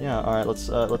 So yeah, all right,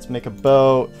 let's make a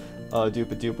boat.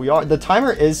 Doop-a-doop. The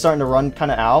timer is starting to run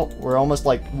kind of out.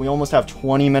 We almost have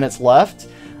 20 minutes left.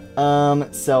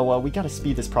 So we gotta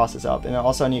speed this process up, and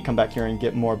also I need to come back here and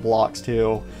get more blocks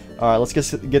too. All right, let's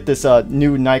get this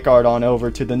new night guard on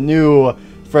over to the new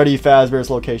Freddy Fazbear's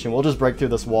location. We'll just break through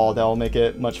this wall. That'll make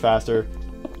it much faster.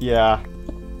 Yeah.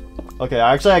 Okay,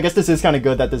 actually, I guess this is kind of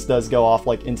good that this does go off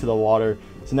like into the water.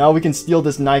 So now we can steal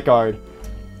this night guard.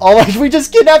 Oh my, we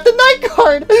just kidnapped the night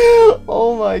guard.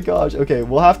 Oh my gosh. Okay,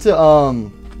 we'll have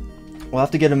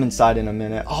to get him inside in a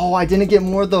minute. Oh, I didn't get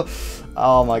more of the...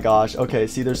 Oh my gosh. Okay,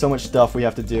 see, there's so much stuff we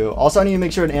have to do. Also, I need to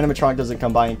make sure an animatronic doesn't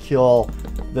come by and kill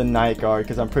the night guard,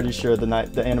 because I'm pretty sure the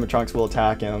animatronics will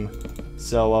attack him.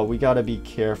 So we gotta be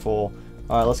careful.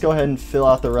 Alright, let's go ahead and fill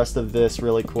out the rest of this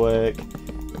really quick.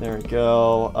 There we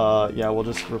go. Yeah, we'll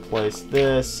just replace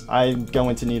this. I'm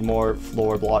going to need more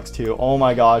floor blocks too. Oh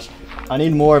my gosh. I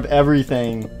need more of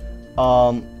everything.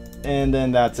 And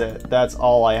then that's it. That's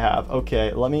all I have.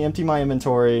 Okay, let me empty my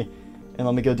inventory, and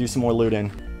let me go do some more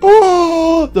looting.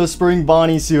 Oh, the spring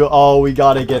Bonnie suit. Oh, we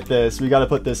gotta get this. We gotta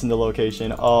put this in the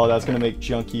location. Oh, that's gonna make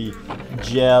Junkie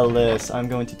jealous. I'm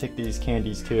going to take these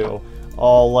candies too.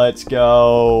 Oh, let's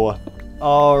go.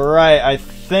 Alright, I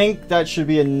think that should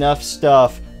be enough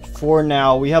stuff for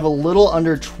now. We have a little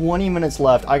under 20 minutes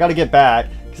left. I gotta get back,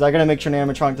 because I gotta make sure an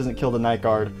animatronic doesn't kill the night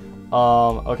guard.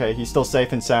 Okay, he's still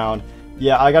safe and sound.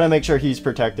 Yeah, I gotta make sure he's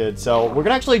protected. So we're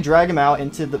gonna actually drag him out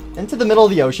into the middle of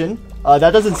the ocean.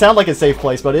 That doesn't sound like a safe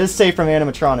place, but it is safe from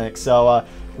animatronics. So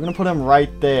we're gonna put him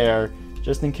right there,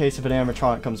 just in case if an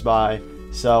animatronic comes by.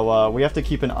 So we have to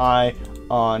keep an eye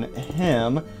on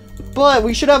him. But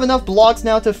we should have enough blocks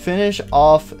now to finish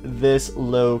off this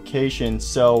location.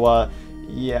 So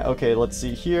yeah, okay, let's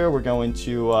see here. We're going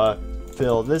to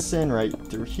fill this in right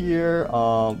through here.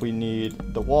 We need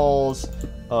the walls.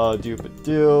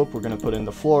 Doop-a-doop. We're gonna put in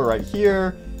the floor right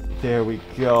here. There we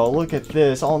go. Look at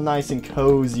this, all nice and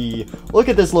cozy. Look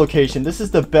at this location. This is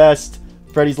the best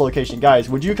Freddy's location. Guys,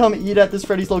 would you come eat at this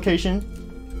Freddy's location?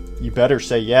 You better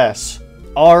say yes.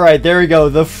 All right, there we go.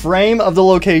 The frame of the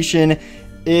location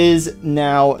is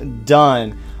now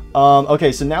done.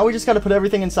 Okay, so now we just got to put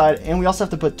everything inside, and we also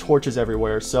have to put torches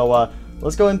everywhere. So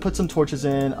let's go ahead and put some torches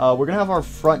in. We're gonna have our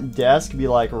front desk be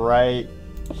like right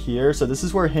here. So this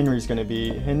is where Henry's gonna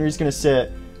be. Henry's gonna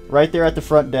sit right there at the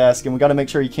front desk, and we got to make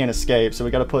sure he can't escape. So we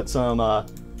got to put some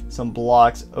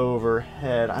blocks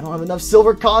overhead. I don't have enough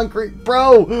silver concrete,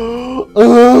 bro.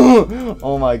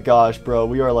 Oh my gosh, bro,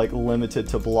 we are like limited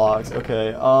to blocks.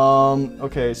 Okay,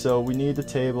 okay, so we need the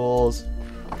tables.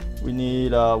 We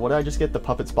need what did I just get? The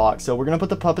puppets box. So we're gonna put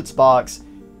the puppets box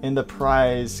in the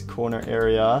prize corner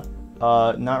area.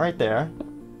 Not right there.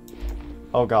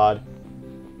 Oh god,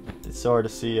 it's so hard to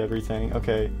see everything.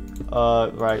 Okay,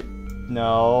 right.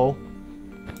 No.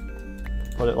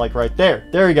 Put it like right there.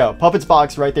 There we go. Puppets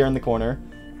box right there in the corner.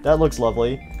 That looks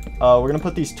lovely. We're gonna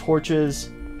put these torches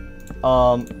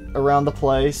around the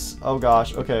place. Oh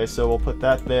gosh. Okay, so we'll put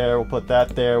that there. We'll put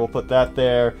that there. We'll put that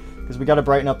there, because we got to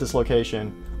brighten up this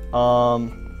location.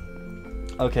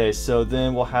 Okay, so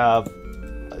then we'll have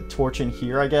a torch in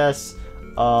here, I guess.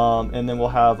 And then we'll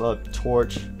have a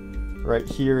torch right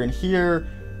here and here.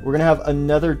 We're gonna have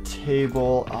another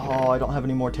table. Oh, I don't have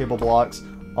any more table blocks.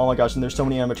 Oh my gosh, and there's so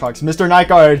many animatronics. Mr. Night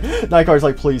Guard! Night Guard's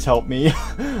like, please help me.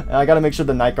 And I gotta make sure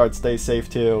the Night Guard stays safe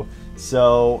too.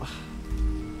 So,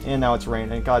 and now it's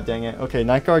raining. God dang it. Okay,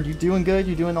 Night Guard, you doing good?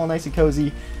 You doing all nice and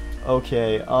cozy?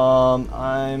 Okay,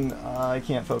 I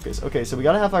can't focus. Okay, so we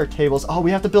gotta have our tables. Oh,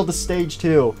 we have to build the stage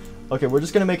too. Okay, we're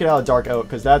just gonna make it out of dark oak,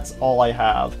 because that's all I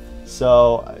have.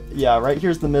 So, yeah, right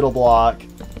here's the middle block.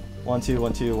 1, 2,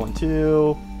 1, 2, 1,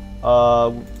 2.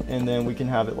 And then we can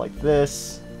have it like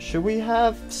this. Should we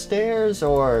have stairs,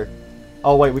 or...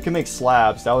 Oh wait, we can make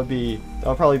slabs. That would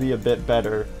probably be a bit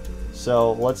better.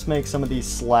 So let's make some of these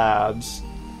slabs.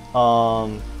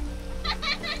 Oh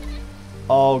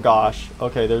gosh.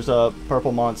 Okay, there's a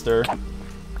purple monster.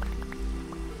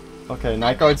 Okay,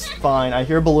 night guard's fine. I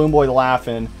hear Balloon Boy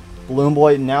laughing. Balloon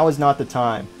Boy, now is not the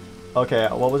time. Okay,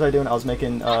 what was I doing? I was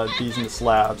making these in the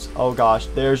slabs. Oh gosh,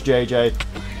 there's JJ.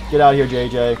 Get out of here,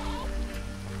 JJ.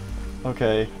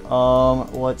 Okay,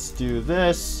 let's do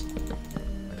this.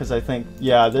 Because I think,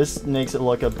 yeah, this makes it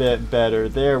look a bit better.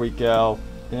 There we go.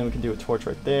 And then we can do a torch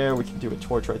right there. We can do a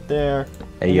torch right there.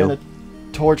 Hey, yo. A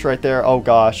torch right there. Oh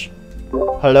gosh.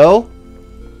 Hello?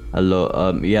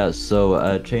 Hello, yeah,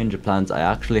 so, change of plans. I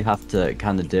actually have to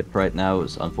kind of dip right now,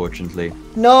 unfortunately.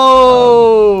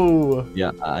 No!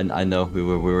 Yeah, I know, we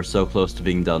were so close to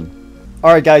being done.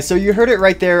 Alright guys, so you heard it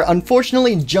right there.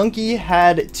 Unfortunately, Junkie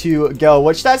had to go,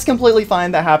 which that's completely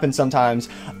fine. That happens sometimes.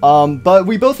 But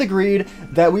we both agreed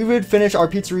that we would finish our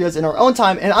pizzerias in our own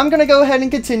time, and I'm gonna go ahead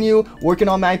and continue working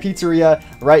on my pizzeria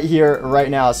right here, right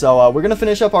now. So we're gonna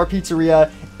finish up our pizzeria,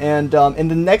 and in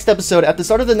the next episode, at the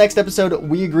start of the next episode,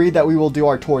 we agreed that we will do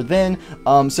our tour then.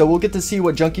 So we'll get to see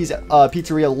what Junkie's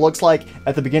pizzeria looks like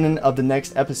at the beginning of the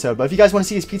next episode. But if you guys want to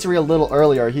see his pizzeria a little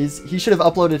earlier, he should have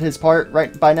uploaded his part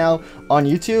right by now on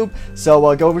YouTube.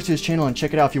 So go over to his channel and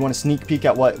check it out if you want to sneak peek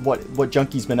at what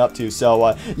Junkie's been up to.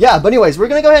 So yeah, but anyways, we're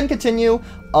gonna go ahead and continue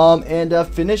and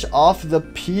finish off the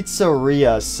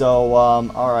pizzeria. So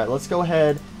all right, let's go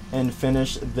ahead and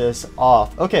finish this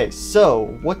off. Okay,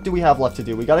 so what do we have left to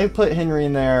do? We gotta put Henry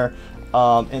in there,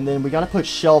 and then we gotta put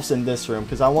shelves in this room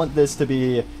because I want this to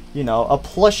be, you know, a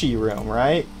plushie room,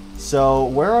 right? So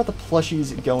where are the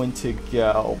plushies going to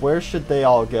go? Where should they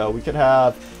all go? We could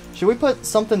have, should we put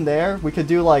something there? We could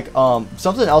do like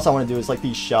something else I want to do is like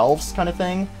these shelves kind of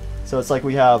thing. So it's like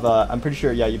we have I'm pretty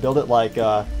sure, yeah, you build it like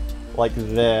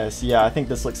this. Yeah, I think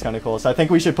this looks kind of cool. So I think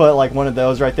we should put like one of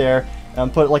those right there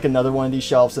and put like another one of these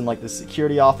shelves in like the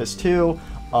security office too,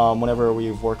 whenever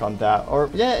we work on that. Or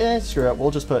yeah, screw it,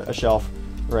 we'll just put a shelf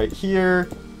right here.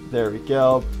 There we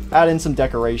go. Add in some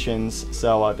decorations.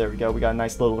 So there we go, we got a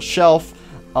nice little shelf.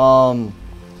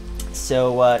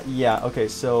 Yeah, okay,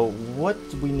 so what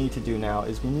we need to do now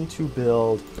is we need to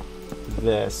build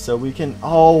this so we can,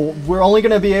 oh, we're only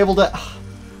gonna be able to,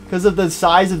 because of the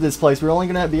size of this place, we're only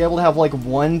gonna be able to have like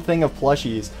one thing of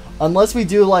plushies, unless we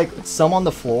do like some on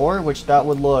the floor, which that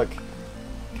would look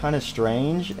kind of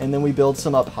strange, and then we build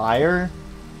some up higher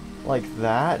like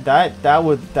that's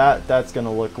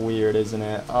gonna look weird, isn't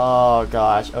it? Oh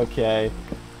gosh. Okay,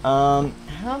 how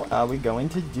are we going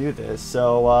to do this?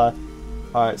 So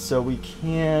all right, so we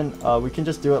can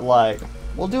just do it like,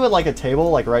 we'll do it like a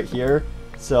table, like right here.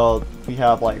 So we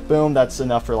have like, boom, that's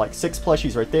enough for like 6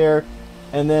 plushies right there.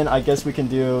 And then I guess we can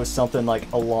do something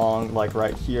like along like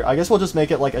right here. I guess we'll just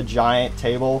make it like a giant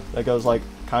table that goes like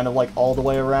kind of like all the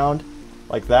way around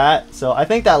like that. So I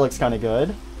think that looks kind of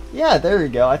good. Yeah, there you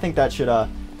go. I think that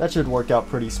should work out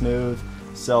pretty smooth.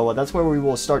 So that's where we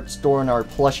will start storing our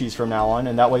plushies from now on,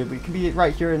 and that way we can be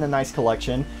right here in a nice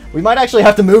collection. We might actually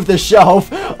have to move this shelf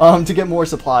to get more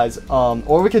supplies.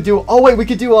 Or we could do, oh wait, we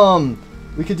could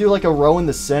do like a row in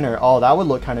the center. Oh, that would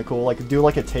look kind of cool. Like do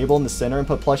like a table in the center and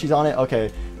put plushies on it.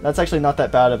 Okay, that's actually not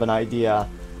that bad of an idea.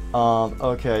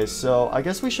 Okay, so I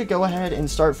guess we should go ahead and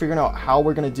start figuring out how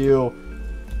we're gonna do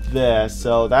this.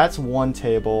 So that's one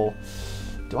table.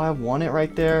 Do I want it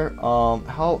right there?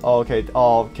 How? Oh, okay.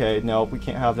 Oh, okay. No, we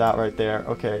can't have that right there.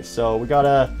 Okay, so we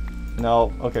gotta.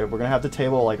 No. Okay, we're gonna have the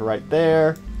table like right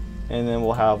there, and then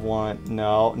we'll have one.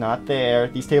 No, not there.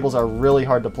 These tables are really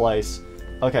hard to place.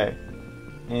 Okay,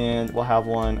 and we'll have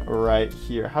one right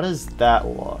here. How does that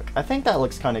look? I think that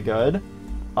looks kind of good.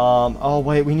 Oh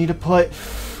wait, we need to put.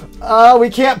 We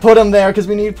can't put them there because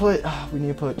we need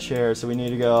to put chairs. So we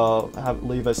need to go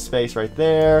leave a space right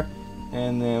there.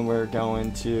 And then we're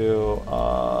going to,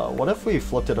 what if we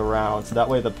flipped it around so that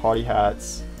way the party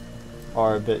hats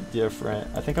are a bit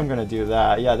different? I think I'm going to do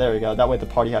that. Yeah, there we go. That way the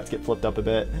party hats get flipped up a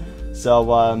bit. So,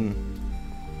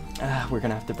 we're going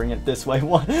to have to bring it this way.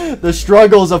 The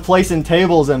struggles of placing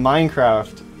tables in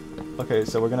Minecraft. Okay,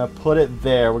 so we're going to put it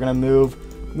there. We're going to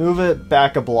move it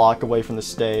back a block away from the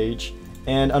stage.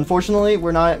 And unfortunately,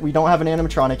 we don't have an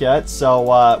animatronic yet,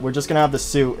 so we're just going to have the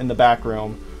suit in the back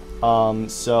room.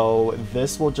 So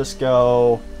this will just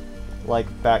go like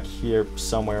back here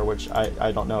somewhere, which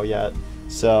I don't know yet.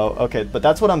 So, okay, but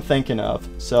that's what I'm thinking of.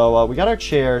 So, we got our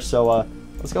chairs, so,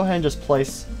 let's go ahead and just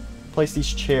place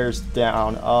these chairs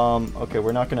down. Okay,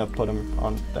 we're not gonna put them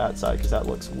on that side because that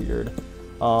looks weird.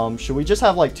 Should we just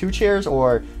have like 2 chairs,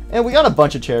 or, and we got a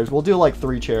bunch of chairs. We'll do like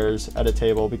 3 chairs at a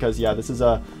table because, yeah, this is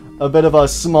a bit of a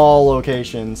small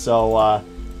location. So,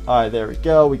 alright, there we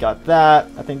go. We got that.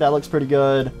 I think that looks pretty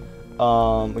good.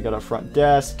 We got our front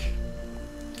desk.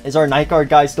 Is our night guard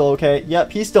guy still okay?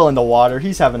 Yep, he's still in the water.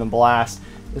 He's having a blast.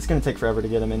 It's gonna take forever to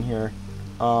get him in here.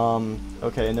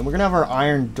 Okay, and then we're gonna have our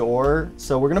iron door.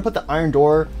 So we're gonna put the iron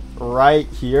door right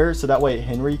here, so that way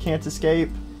Henry can't escape.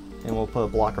 And we'll put a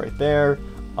block right there.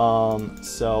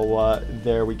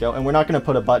 There we go. And we're not gonna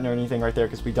put a button or anything right there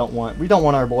because we don't want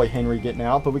our boy Henry getting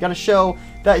out, but we gotta show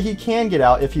that he can get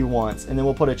out if he wants. And then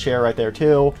we'll put a chair right there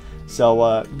too.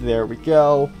 So there we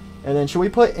go. And then should we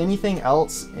put anything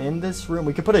else in this room?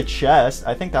 We could put a chest.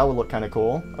 I think that would look kind of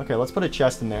cool. Okay, let's put a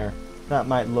chest in there. That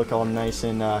might look all nice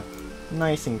and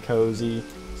cozy.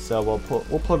 So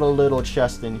we'll put a little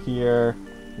chest in here.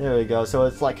 There we go. So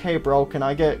it's like, hey bro, can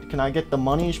I get the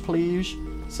monies please?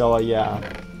 So yeah.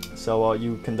 So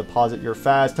you can deposit your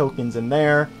Faz tokens in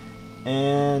there.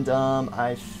 And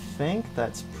I think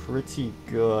that's pretty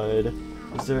good.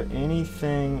 Is there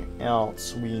anything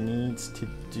else we need to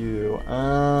do?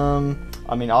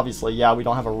 I mean, obviously, yeah, we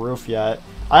don't have a roof yet.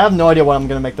 I have no idea what I'm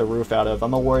gonna make the roof out of.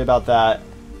 I'm gonna worry about that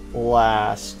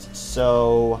last.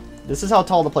 So this is how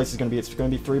tall the place is gonna be. It's gonna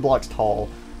be 3 blocks tall.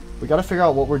 We gotta figure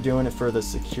out what we're doing for the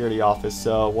security office.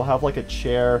 So we'll have like a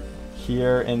chair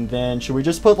here, and then should we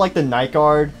just put like the night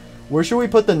guard? Where should we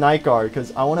put the night guard?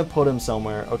 Because I want to put him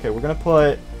somewhere. Okay, I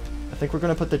think we're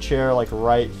gonna put the chair like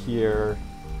right here.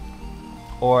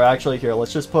 Or actually here, we'll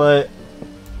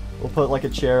put like a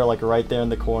chair like right there in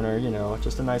the corner, you know,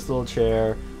 just a nice little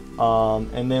chair.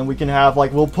 And then we can have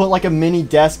like, we'll put like a mini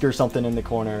desk or something in the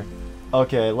corner.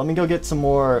 Okay, let me go get some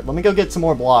more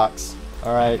blocks.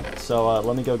 All right, so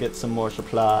let me go get some more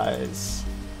supplies.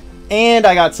 And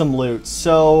I got some loot,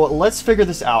 so let's figure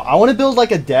this out. I want to build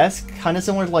like a desk, kind of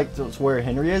similar to like where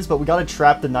Henry is, but we got to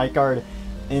trap the night guard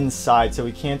inside so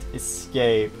he can't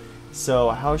escape. So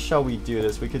how shall we do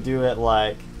this? We could do it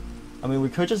like, I mean, we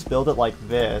could just build it like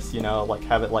this, you know, like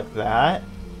have it like that.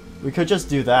 We could just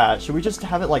do that. Should we just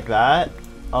have it like that?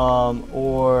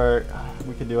 Or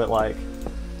we could do it like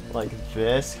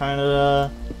this kind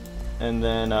of, and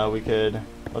then we could,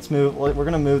 we're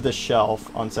gonna move the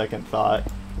shelf on second thought.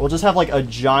 We'll just have like a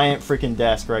giant freaking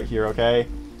desk right here, okay?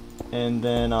 And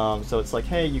then, so it's like,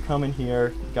 hey, you come in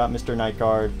here, you got Mr. Night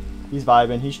Guard, he's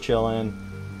vibing, he's chilling.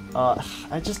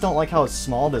 I just don't like how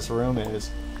small this room is.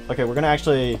 Okay, we're gonna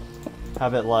actually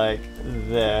have it like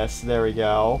this. There we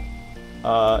go.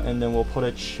 And then we'll put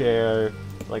a chair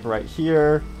like right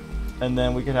here. And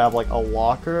then we could have like a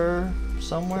locker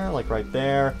somewhere, like right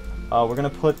there. We're gonna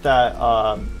put that,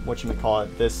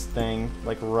 whatchamacallit, this thing,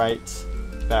 like right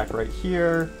back right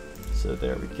here. So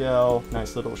there we go.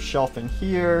 Nice little shelf in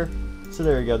here. So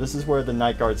there we go. This is where the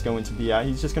night guard's going to be at.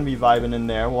 He's just gonna be vibing in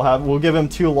there. We'll give him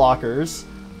 2 lockers.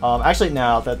 Actually,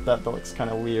 now that looks kind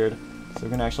of weird. So we're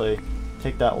gonna actually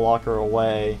take that locker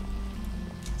away.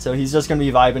 So he's just gonna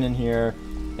be vibing in here,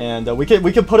 and we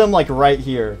could put him like right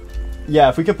here. Yeah,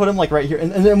 if we could put him like right here,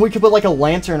 and then we could put like a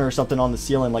lantern or something on the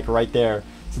ceiling, like right there,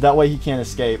 so that way he can't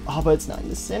escape. Oh, but it's not in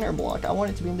the center block. I want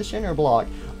it to be in the center block.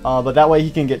 But that way he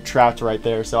can get trapped right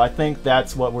there. So I think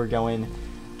that's what we're going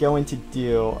to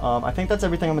do. I think that's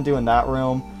everything I'm gonna do in that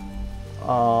room.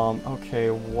 Okay,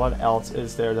 what else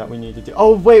is there that we need to do?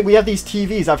 Oh wait, we have these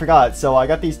TVs, I forgot. So I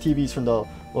got these TVs from the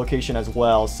location as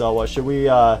well. So should we,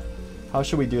 how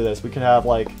should we do this? We could have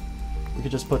like, we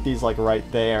could just put these like right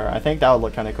there. I think that would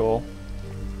look kind of cool.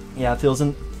 Yeah,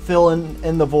 fill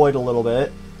in the void a little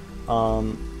bit.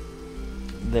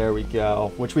 There we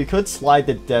go. Which we could slide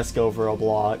the desk over a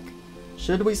block.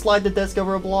 Should we slide the desk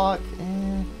over a block?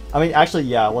 I mean, actually,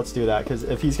 yeah, let's do that. Because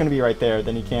if he's going to be right there,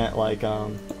 then he can't, like,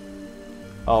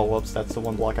 oh, whoops, that's the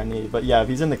one block I need. But yeah, if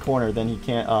he's in the corner, then he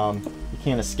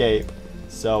can't escape.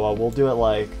 So we'll do it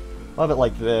like, we'll have it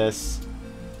like this.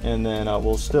 And then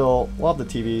we'll have the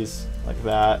TVs like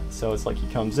that. So it's like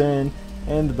he comes in,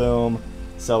 and boom.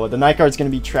 So the night guard's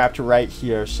going to be trapped right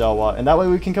here. So, and that way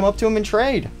we can come up to him and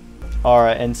trade.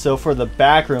 Alright, and so for the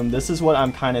back room, this is what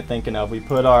I'm kind of thinking of. We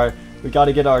got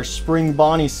to get our spring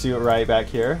Bonnie suit right back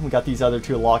here. We got these other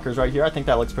 2 lockers right here. I think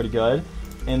that looks pretty good.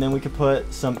 And then we could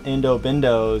put some Endo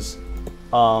Bendos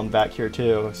back here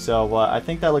too. So I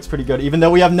think that looks pretty good. Even though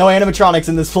we have no animatronics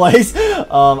in this place,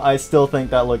 I still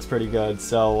think that looks pretty good.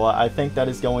 So I think that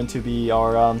is going to be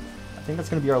our, I think that's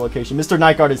going to be our location. Mr.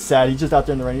 Night Guard is sad. He's just out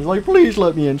there in the rain. He's like, please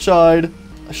let me inside.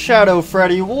 Shadow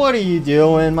Freddy, what are you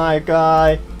doing, my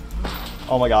guy?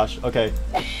 Oh my gosh, okay.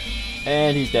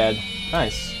 And he's dead.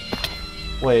 Nice.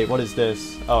 Wait, what is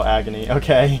this? Oh, agony.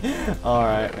 Okay.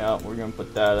 Alright, yeah, we're gonna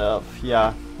put that up.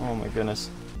 Yeah. Oh my goodness.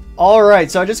 Alright,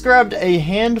 so I just grabbed a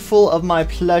handful of my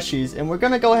plushies, and we're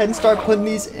gonna go ahead and start putting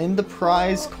these in the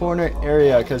prize corner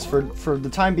area, because for the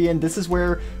time being, this is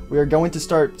where we are going to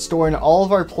start storing all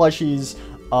of our plushies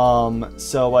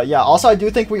Yeah, also I do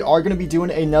think we are going to be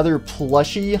doing another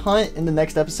plushie hunt in the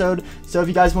next episode. So if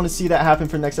you guys want to see that happen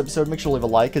for the next episode, make sure to leave a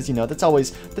like, because, you know, that's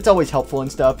always helpful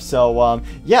and stuff. So,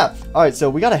 yeah. Alright, so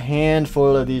we got a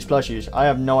handful of these plushies. I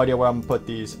have no idea where I'm going to put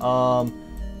these.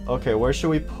 Okay, where should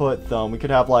we put them? We could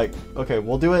have, like, okay,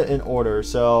 we'll do it in order.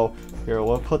 So, here,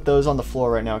 we'll put those on the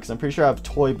floor right now, because I'm pretty sure I have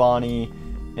Toy Bonnie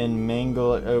and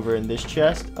Mangle over in this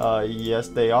chest. Yes,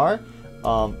 they are.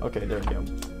 Okay, there we go.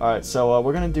 Alright, so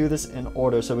we're gonna do this in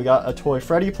order. So we got a Toy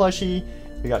Freddy plushie,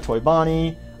 we got Toy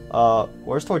Bonnie,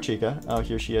 where's Toy Chica? Oh,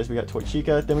 here she is. We got Toy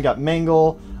Chica, then we got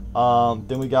Mangle,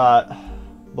 then we got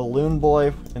Balloon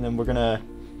Boy, and then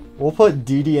we'll put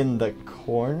Dee Dee in the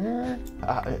corner?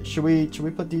 Should we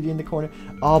put Dee Dee in the corner?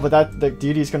 Oh, but the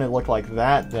Dee Dee's gonna look like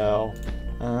that, though.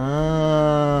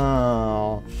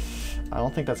 Oh, I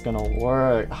don't think that's gonna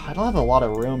work. I don't have a lot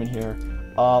of room in here.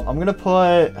 I'm gonna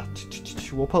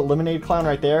we'll put Lemonade Clown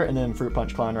right there, and then Fruit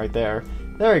Punch Clown right there.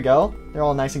 There we go. They're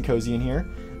all nice and cozy in here.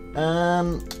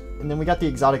 And then we got the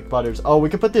Exotic Butters. Oh, we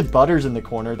could put the Butters in the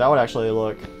corner. That would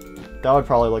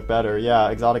probably look better. Yeah,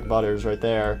 Exotic Butters right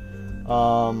there.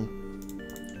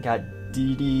 Got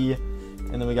Dee Dee,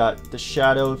 and then we got the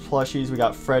Shadow plushies. We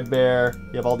got Fredbear.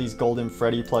 You have all these Golden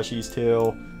Freddy plushies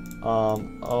too.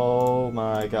 Oh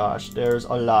my gosh, there's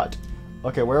a lot.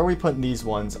 Okay, where are we putting these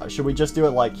ones? Should we just do it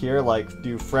like here? Like,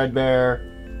 do Fredbear?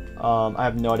 I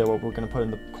have no idea what we're going to put in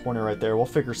the corner right there. We'll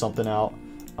figure something out.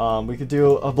 We could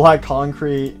do a black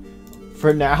concrete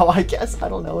for now, I guess. I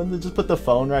don't know. And then just put the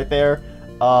phone right there.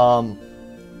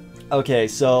 Okay,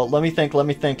 so let me think. It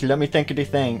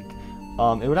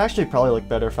would actually probably look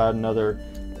better if I had another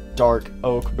dark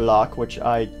oak block, which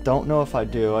I don't know if I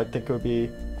do. I think it would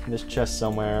be in this chest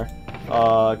somewhere. Do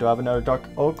I have another dark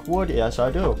oak wood? Yes,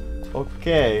 I do.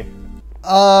 Okay.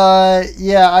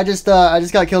 Yeah, I just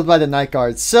got killed by the night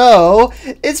guard. So,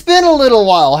 it's been a little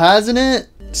while, hasn't it?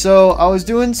 So, I was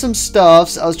doing some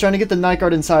stuffs. I was trying to get the night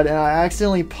guard inside, and I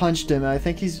accidentally punched him. And I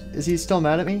think is he still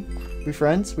mad at me? We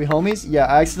friends? We homies? Yeah,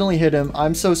 I accidentally hit him.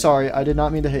 I'm so sorry. I did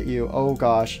not mean to hit you. Oh,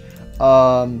 gosh.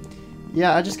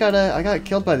 Yeah, I got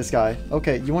killed by this guy.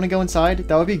 Okay, you want to go inside?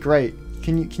 That would be great.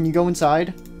 Can you go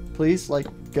inside? Please, like,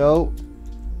 go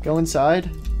inside?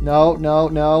 No.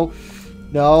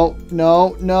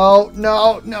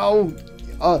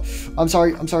 I'm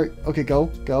sorry. Okay, go.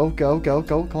 Go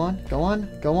on.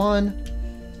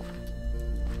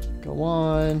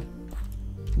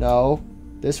 No.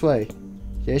 This way,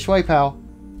 pal.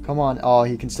 Come on. Oh,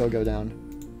 he can still go down.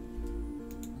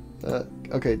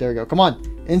 Okay, there we go. Come on.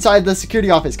 Inside the security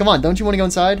office. Come on. Don't you want to go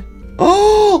inside?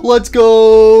 Oh, let's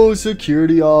go,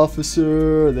 security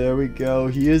officer. There we go.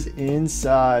 He is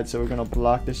inside. So we're gonna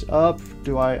block this up.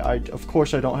 Of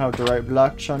course I don't have the right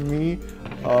blocks on me.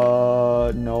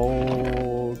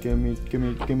 No. Gimme.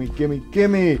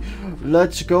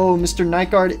 Let's go. Mr.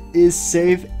 Nightguard is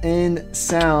safe and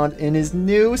sound in his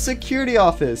new security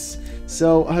office.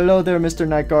 So, hello there, Mr.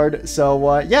 Nightguard.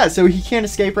 So, yeah, so he can't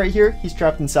escape right here. He's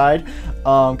trapped inside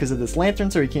because of this lantern,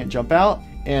 so he can't jump out.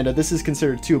 And this is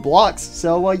considered 2 blocks.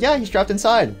 So, yeah, he's trapped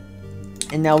inside.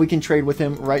 And now we can trade with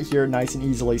him right here nice and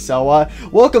easily. So,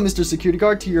 welcome, Mr. Security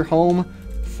Guard, to your home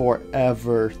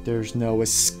forever. There's no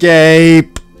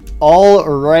escape.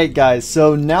 Alright, guys.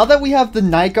 So, now that we have the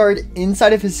Night Guard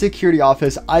inside of his security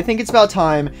office, I think it's about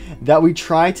time that we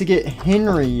try to get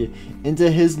Henry into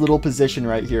his little position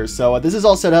right here. So, this is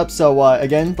all set up. So,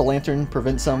 again, the lantern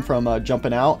prevents him from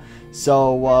jumping out.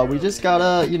 So, we just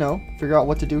gotta, you know, figure out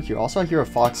what to do here. Also, I hear a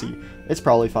Foxy. It's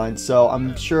probably fine. So,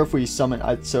 I'm sure if we summon...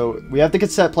 so, we have the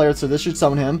cassette player, so this should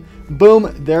summon him.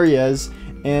 Boom! There he is.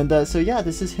 And, so, yeah,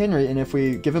 this is Henry. And if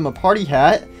we give him a party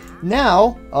hat...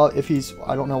 Now, if he's...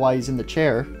 I don't know why he's in the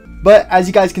chair. But, as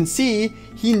you guys can see,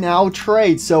 he now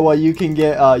trades. So, you can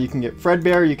get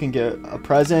Fredbear, you can get a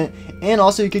present, and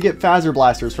also you could get Phaser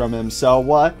Blasters from him. So,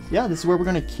 yeah, this is where we're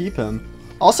going to keep him.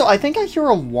 Also, I think I hear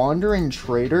a wandering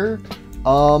trader.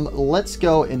 Let's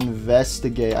go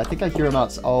investigate. I think I hear him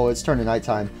out. Oh, it's turning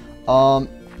nighttime.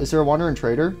 Is there a wandering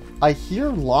trader? I hear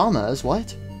llamas.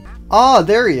 What? Ah,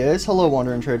 there he is. Hello,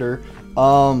 wandering trader.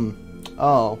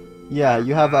 Oh, yeah,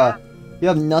 you have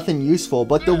nothing useful.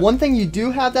 But the one thing you do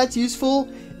have that's useful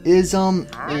is,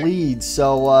 leads.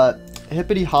 So,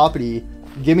 hippity hoppity.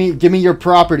 Give me your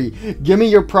property. Give me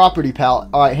your property, pal.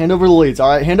 All right, hand over the leads. All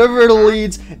right, hand over the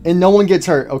leads, and no one gets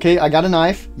hurt. Okay, I got a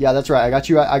knife. Yeah, that's right. I got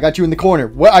you in the corner.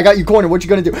 What? I got you cornered. What you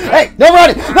gonna do? Hey, no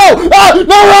running! No! Ah,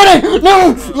 no running!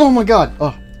 No! Oh my God.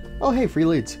 Oh, hey, free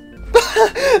leads.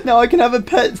 Now I can have a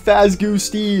pet Phasgoo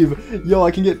Steve. Yo,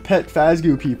 I can get pet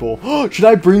Phasgoo people. Should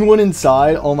I bring one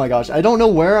inside? Oh my gosh, I don't know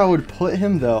where I would put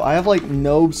him though. I have like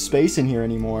no space in here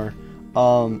anymore.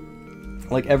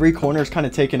 Like every corner is kind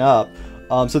of taken up.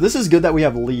 So this is good that we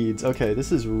have leads. Okay,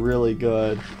 this is really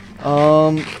good.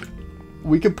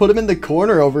 We could put him in the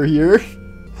corner over here.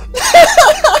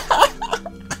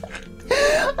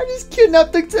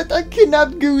 I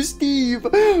kidnapped Goose Steve,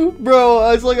 bro.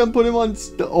 I was like, I'm putting him on.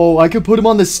 Oh, I could put him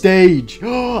on the stage.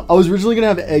 I was originally gonna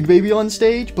have Egg Baby on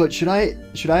stage, but should I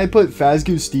put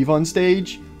Fazgoo Steve on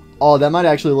stage? Oh, that might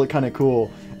actually look kind of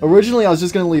cool. Originally, I was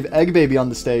just gonna leave Egg Baby on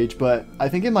the stage, but I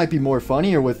think it might be more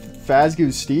funnier with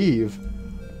Fazgoo Steve.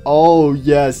 Oh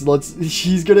yes,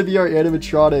 he's gonna be our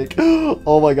animatronic.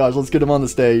 Oh my gosh, let's get him on the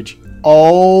stage.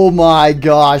 Oh my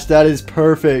gosh, that is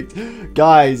perfect.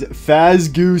 Guys,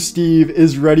 Fazgoo Steve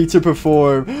is ready to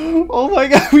perform. Oh my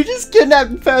god, we just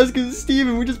kidnapped Fazgoo Steve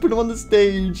and we just put him on the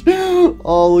stage.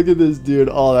 Oh, look at this dude.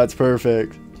 Oh, that's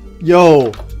perfect.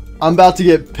 Yo, I'm about to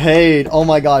get paid. Oh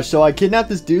my gosh, so I kidnapped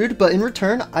this dude, but in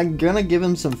return, I'm gonna give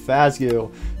him some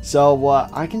Fazgoo. So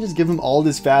I can just give him all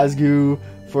this Fazgoo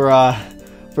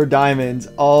for diamonds.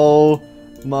 Oh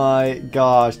my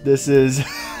gosh, this is...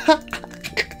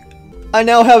 I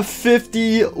now have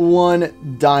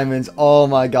 51 diamonds. Oh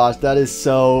my gosh, that is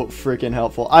so freaking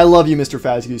helpful. I love you, Mr.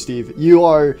 Fazgoo Steve. You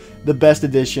are the best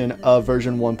edition of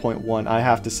version 1.1, I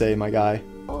have to say, my guy.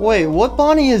 Wait, what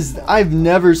Bonnie is... I've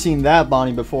never seen that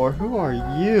Bonnie before. Who are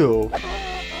you?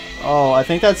 Oh, I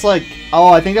think that's like... Oh,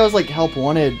 I think that was like Help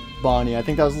Wanted Bonnie. I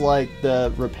think that was like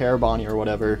the Repair Bonnie or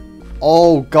whatever.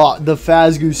 Oh god, the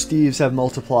Fazgoo Steves have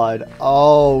multiplied.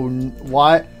 Oh,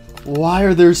 why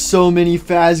are there so many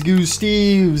Fazgoo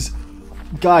Steves?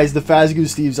 Guys, the Fazgoo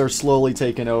Steves are slowly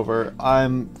taking over.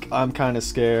 I'm kind of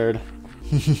scared.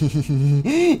 Yes,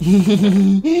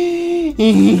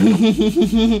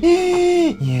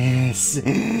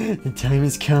 the time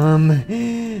has come.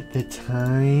 The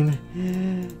time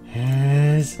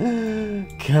has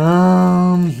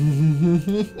come.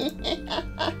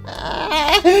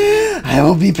 I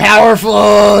will be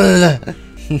powerful.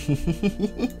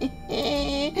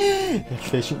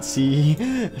 Efficiency,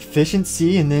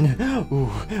 and then, ooh,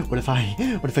 what if I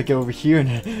go over here and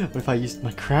what if I use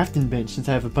my crafting bench since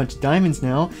I have a bunch of diamonds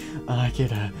now? I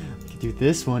could do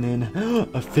this one in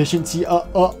efficiency.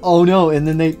 Oh no, and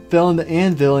then they fell in the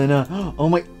anvil and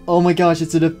oh my gosh,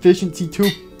 it's an efficiency 2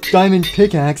 diamond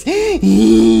pickaxe.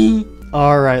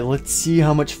 Alright, let's see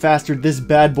how much faster this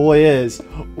bad boy is.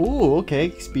 Ooh,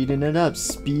 okay, speeding it up.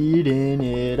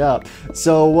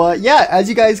 So, yeah, as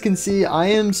you guys can see, I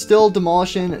am still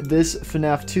demolishing this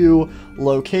FNAF 2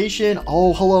 location.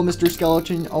 Oh, hello, Mr.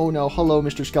 Skeleton. Oh, no, hello,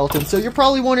 Mr. Skeleton. So, you're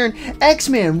probably wondering,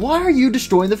 X-Man, why are you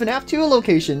destroying the FNAF 2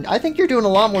 location? I think you're doing a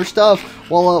lot more stuff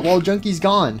while Junkie's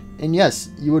gone. And yes,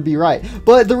 you would be right.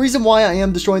 But the reason why I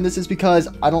am destroying this is because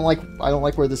I don't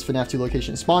like where this FNAF 2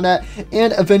 location spawned at.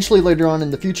 And eventually later on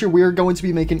in the future, we're going to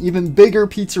be making even bigger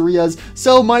pizzerias.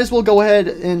 So might as well go ahead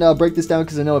and break this down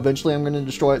because I know eventually I'm going to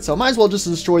destroy it. So might as well just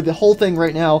destroy the whole thing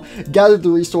right now, gather the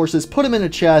resources, put them in a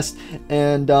chest,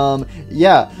 and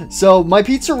yeah. So my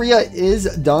pizzeria is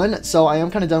done. So I am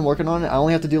kind of done working on it. I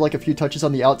only have to do like a few touches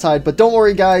on the outside. But don't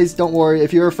worry, guys. Don't worry.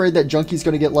 If you're afraid that Junkie's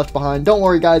going to get left behind, don't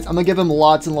worry, guys. I'm going to give him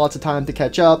lots and lots of time to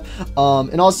catch up.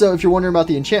 And also, if you're wondering about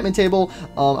the enchantment table,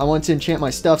 I want to enchant my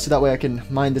stuff so that way I can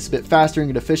mine this a bit faster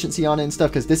and get efficiency on it and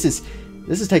stuff, because this is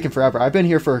taking forever. I've been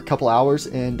here for a couple hours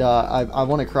and I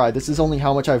want to cry. This is only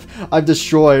how much I've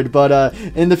destroyed, but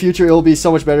in the future it will be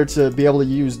so much better to be able to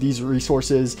use these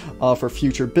resources for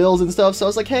future builds and stuff. So I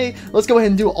was like, hey, let's go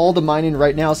ahead and do all the mining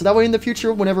right now, so that way in the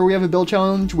future, whenever we have a build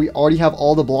challenge, we already have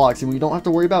all the blocks and we don't have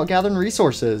to worry about gathering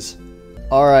resources.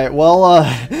 Alright, well,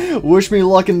 wish me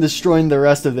luck in destroying the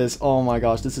rest of this. Oh my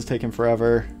gosh, this is taking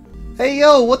forever. Hey,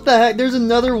 yo, what the heck? There's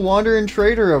another wandering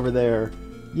trader over there.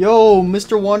 Yo,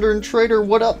 Mr. Wandering Trader,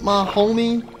 what up, my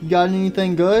homie? You got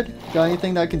anything good? Got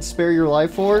anything that I can spare your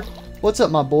life for? What's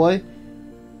up, my boy?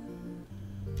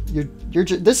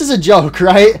 This is a joke,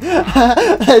 right?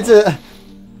 It's a...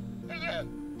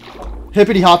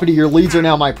 Hippity hoppity, your leads are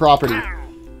now my property.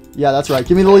 Yeah, that's right.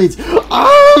 Give me the leads.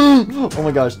 Oh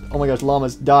my gosh,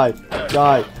 llamas, die,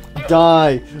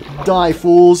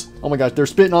 fools. Oh my gosh, they're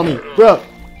spitting on me, bro.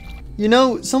 You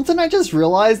know, something I just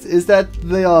realized is that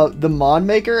the mod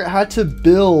maker had to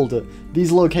build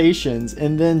these locations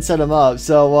and then set them up.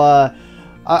 So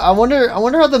I wonder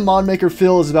how the mod maker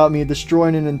feels about me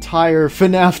destroying an entire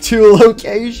FNAF 2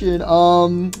 location.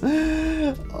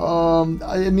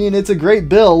 I mean, it's a great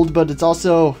build, but it's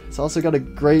also got a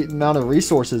great amount of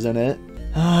resources in it.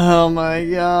 Oh my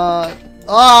god.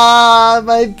 Ah,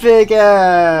 my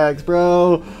pickaxe,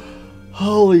 bro.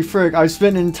 Holy frick, I've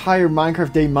spent an entire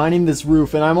Minecraft day mining this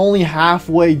roof and I'm only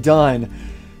halfway done.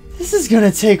 This is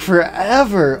gonna take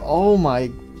forever. Oh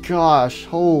my gosh.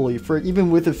 Holy frick.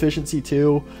 Even with efficiency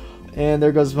too. And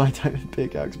there goes my diamond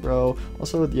pickaxe, bro.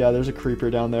 Also, yeah, there's a creeper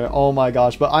down there. Oh my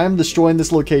gosh. But I am destroying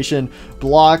this location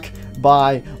block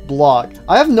by block.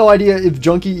 I have no idea if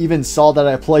Junkie even saw that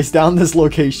I placed down this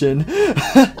location.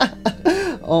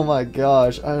 Oh my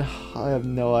gosh. I have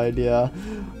no idea.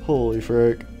 Holy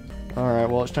frick. Alright,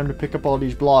 well, it's time to pick up all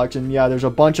these blocks. And yeah, there's a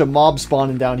bunch of mobs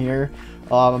spawning down here.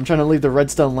 I'm trying to leave the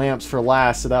redstone lamps for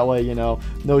last, so that way, you know,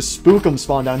 no spookum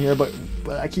spawn down here. But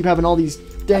I keep having all these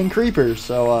dang creepers,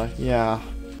 so yeah.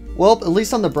 Well, at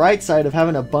least on the bright side of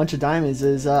having a bunch of diamonds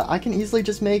is I can easily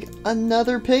just make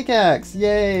another pickaxe.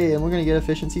 Yay! And we're gonna get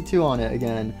efficiency 2 on it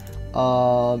again.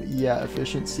 Yeah,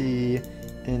 efficiency,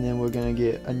 and then we're gonna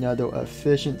get another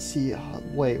efficiency.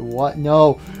 Wait, what?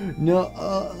 No,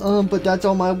 but that's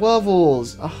all my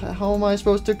levels. How am I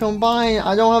supposed to combine?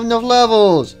 I don't have enough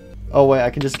levels. Oh wait, I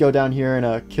can just go down here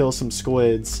and kill some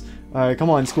squids. Alright, come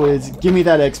on, squids. Give me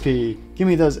that XP. Give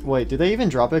me those. Wait, do they even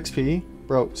drop XP?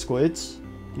 Bro, squids?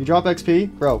 You drop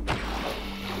XP? Bro.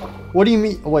 What do you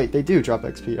mean? Wait, they do drop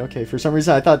XP. Okay, for some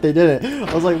reason I thought they didn't.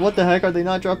 I was like, what the heck? Are they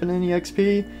not dropping any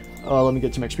XP? Let me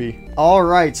get some XP.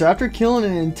 Alright, so after killing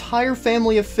an entire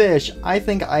family of fish, I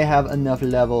think I have enough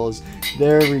levels.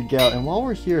 There we go. And while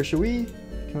we're here,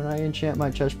 can I enchant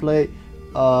my chest plate?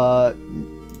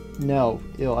 No.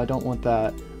 Ew, I don't want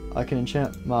that. I can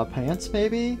enchant my pants,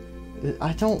 maybe?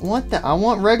 I don't want that. I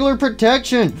want regular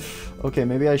protection. Okay,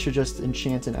 maybe I should just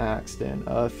enchant an axe then.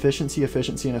 Efficiency,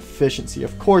 efficiency, and efficiency.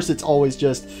 Of course, it's always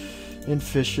just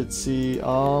efficiency.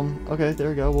 Okay, there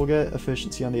we go. We'll get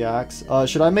efficiency on the axe.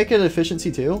 Should I make it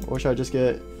efficiency too? Or should I just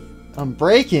get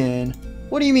unbreaking?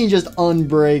 What do you mean just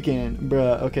unbreaking?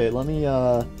 Bruh, okay, let me,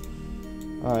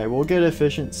 alright, we'll get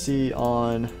efficiency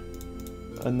on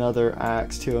another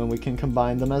axe too, and we can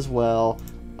combine them as well.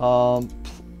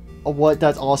 What?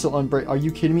 That's also unbreak. Are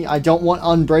you kidding me? I don't want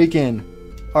unbreaking.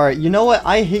 Alright, you know what?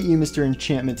 I hate you, Mr.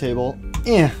 Enchantment Table.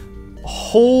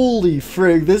 Holy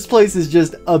frig, this place is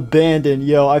just abandoned,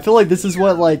 yo. I feel like this is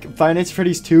what, like, Five Nights at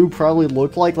Freddy's 2 probably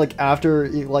looked like after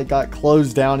it, like, got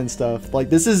closed down and stuff. Like,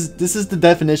 this is the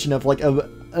definition of, like,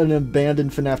 an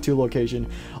abandoned FNAF 2 location.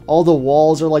 All the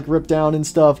walls are, like, ripped down and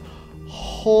stuff.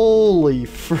 Holy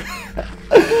frick.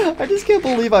 I just can't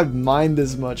believe I've mined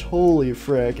this much. Holy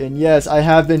frick. And yes, I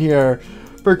have been here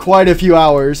for quite a few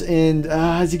hours. And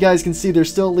as you guys can see,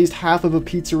 there's still at least half of a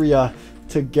pizzeria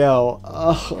to go.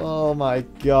 Oh my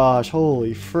gosh.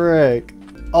 Holy frick.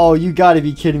 Oh, you gotta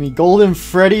be kidding me. Golden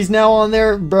Freddy's now on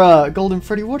there? Bruh, Golden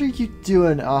Freddy, what are you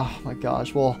doing? Oh my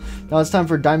gosh. Well, now it's time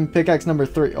for Diamond Pickaxe number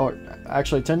 3. Or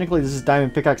actually, technically, this is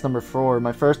Diamond Pickaxe number 4.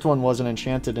 My first one wasn't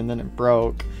enchanted and then it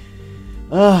broke.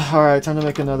 Alright, time to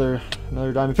make another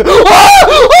diamond pick.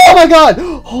 Oh my god!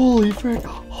 Holy frick.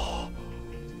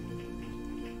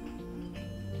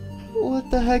 What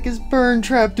the heck is Burn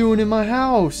Trap doing in my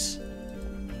house?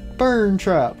 Burn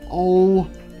Trap. Oh.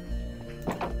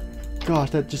 Gosh,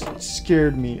 that just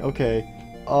scared me. Okay.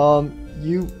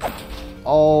 You.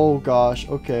 Oh gosh,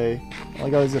 okay. All I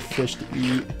got is a fish to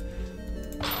eat.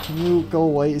 Can you go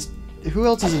away? Who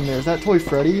else is in there? Is that Toy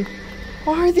Freddy?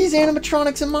 Why are these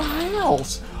animatronics in my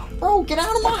house? Bro, get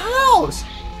out of my house!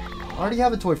 I already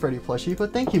have a Toy Freddy plushie,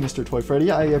 but thank you, Mr. Toy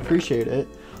Freddy. I appreciate it.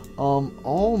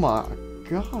 Oh my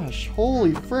gosh.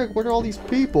 Holy frick, what are all these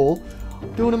people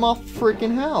doing in my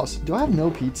freaking house? Do I have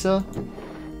no pizza?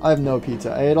 I have no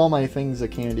pizza. I ate all my things of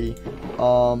candy.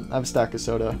 I have a stack of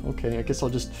soda. Okay, I guess I'll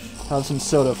just have some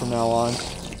soda from now on.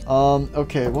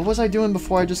 Okay, what was I doing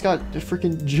before I just got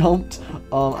freaking jumped?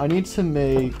 I need to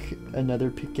make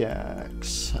another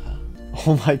pickaxe.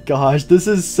 Oh my gosh, this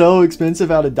is so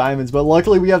expensive out of diamonds, but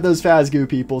luckily we have those Fazgoo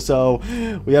people, so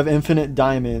we have infinite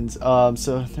diamonds.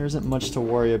 So there isn't much to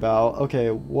worry about.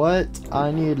 Okay, what?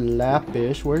 I need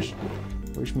lapis. Where's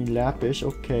me lapis?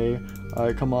 Okay,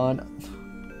 alright, come on.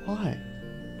 Why?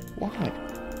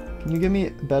 Can you give me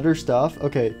better stuff?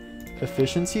 Okay,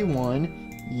 efficiency 1.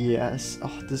 Yes.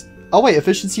 Oh wait,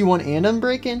 efficiency 1 and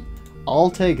unbreaking? I'll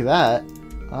take that.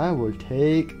 I will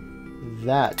take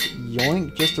that.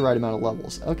 Yoink, just the right amount of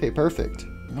levels. Okay, perfect.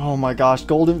 Oh my gosh,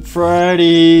 Golden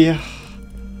Freddy.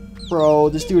 Bro,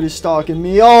 this dude is stalking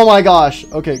me. Oh my gosh.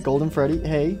 Okay, Golden Freddy.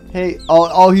 Hey.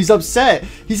 Oh, he's upset.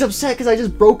 He's upset because I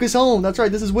just broke his home. That's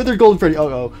right, this is Withered Golden Freddy.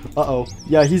 Uh-oh.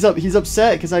 Yeah, he's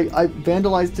upset because I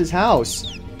vandalized his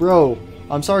house. Bro,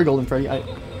 I'm sorry, Golden Freddy.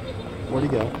 Where'd he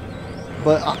go?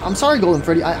 But I'm sorry, Golden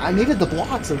Freddy. I needed the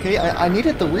blocks, okay? I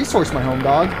needed the resource, my home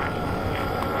dog.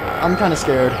 I'm kind of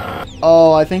scared.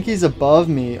 Oh, I think he's above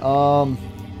me.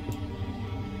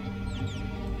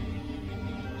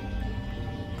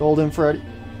 Golden Freddy.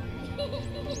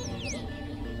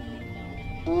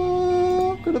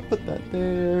 not gonna put that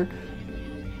there.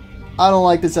 I don't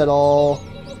like this at all.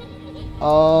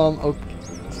 Okay.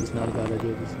 This is not a bad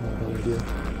idea. This is not a bad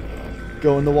idea.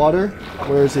 Go in the water.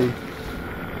 Where is he?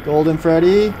 Golden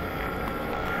Freddy.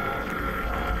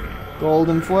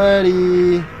 Golden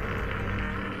Freddy.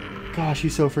 Gosh,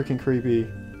 he's so freaking creepy.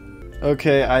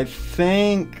 Okay, I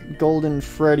think Golden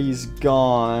Freddy's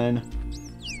gone.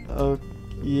 Oh,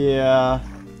 yeah.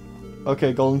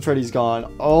 Okay, Golden Freddy's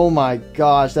gone. Oh my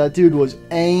gosh, that dude was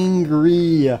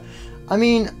angry. I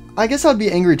mean, I guess I'd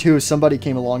be angry too if somebody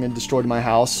came along and destroyed my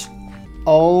house.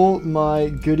 Oh my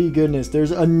goody goodness.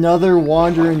 There's another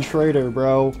wandering trader,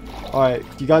 bro. Alright,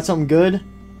 you got something good?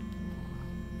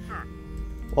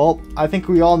 Well, I think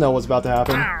we all know what's about to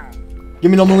happen.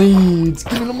 Give me them leads.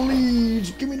 Give me them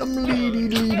leads. Give me them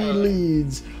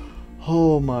leads.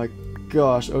 Oh my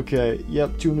gosh. Okay.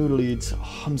 Yep, 2 new leads.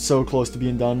 Oh, I'm so close to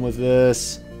being done with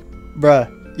this.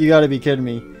 Bruh, you gotta be kidding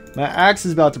me. My axe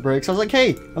is about to break, so I was like,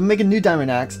 hey, I'm making a new diamond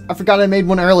axe. I forgot I made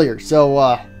one earlier, so,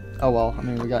 oh well, I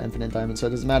mean, we got infinite diamonds, so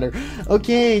it doesn't matter.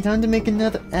 Okay, time to make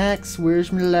another axe.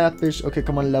 Where's my lapis? Okay,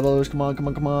 come on, levels. Come on, come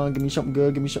on, come on. Give me something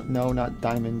good. Give me something. No, not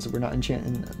diamonds. We're not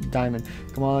enchanting diamond.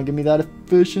 Come on, give me that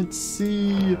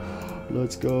efficiency.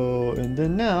 Let's go. And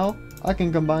then now, I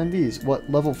can combine these. What,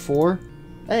 level 4?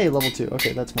 Hey, level 2.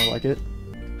 Okay, that's more like it.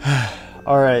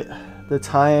 Alright, the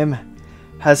time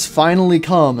has finally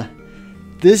come.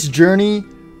 This journey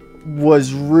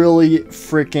was really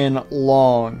freaking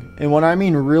long. And when I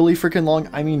mean really freaking long,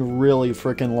 I mean really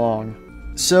freaking long.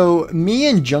 So me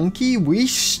and Junkie, we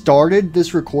started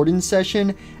this recording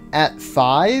session at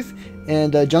 5,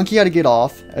 and Junkie had to get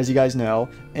off, as you guys know,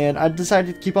 and I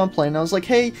decided to keep on playing. I was like,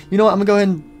 hey, you know what, I'm gonna go ahead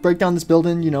and break down this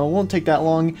building, you know, it won't take that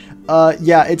long.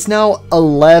 Yeah, it's now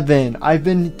 11. I've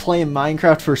been playing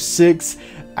Minecraft for 6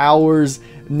 hours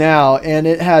now, and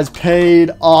it has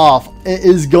paid off. It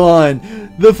is gone.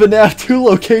 The Fnaf 2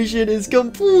 location is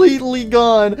completely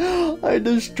gone. I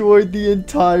destroyed the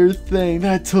entire thing.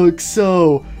 That took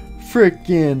so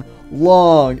freaking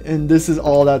long, and this is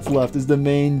all that's left, is the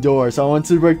main door. So I want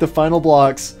to break the final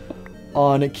blocks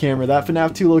on camera. That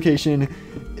Fnaf 2 location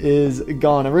is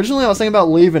gone. Originally I was thinking about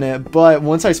leaving it, but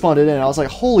once I spawned it in, I was like,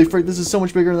 holy frick, this is so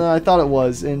much bigger than I thought it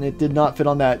was, and it did not fit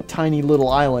on that tiny little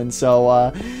island.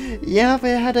 So yeah,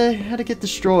 it had to get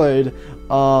destroyed.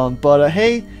 But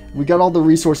hey, we got all the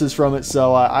resources from it,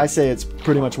 so I say it's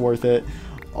pretty much worth it.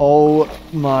 Oh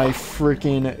my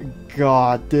freaking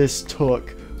god, this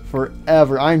took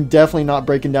forever. I'm definitely not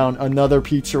breaking down another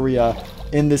pizzeria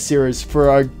in this series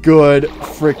for a good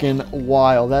freaking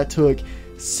while. That took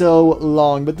so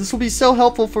long, but this will be so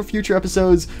helpful for future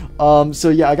episodes. So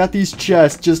yeah, I got these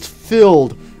chests just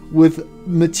filled with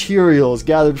materials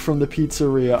gathered from the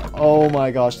pizzeria. Oh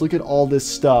my gosh, look at all this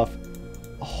stuff.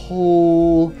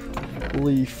 Holy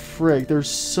frick, there's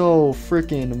so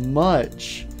freaking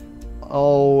much.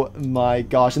 Oh my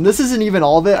gosh, and this isn't even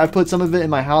all of it. I put some of it in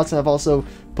my house, and I've also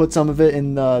put some of it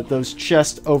in those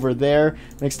chests over there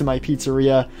next to my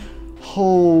pizzeria.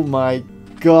 Oh my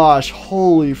gosh,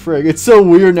 holy frick, it's so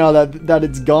weird now that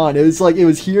it's gone. It was like it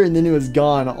was here and then it was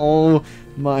gone. Oh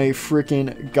my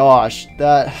freaking gosh,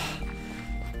 that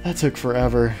took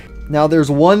forever. Now there's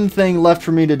one thing left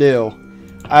for me to do.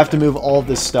 I have to move all of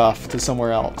this stuff to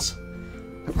somewhere else.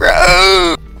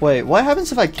 Wait, what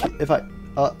happens if I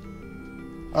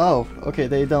oh, okay,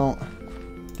 they don't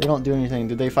do anything.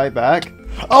 Did they fight back?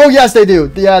 Oh yes, they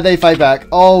do. Yeah, they fight back.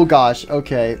 Oh gosh,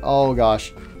 okay. Oh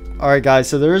gosh. Alright guys,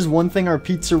 so there is one thing our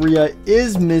pizzeria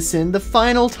is missing. The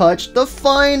final touch, the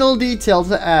final detail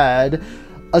to add,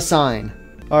 a sign.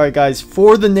 Alright guys,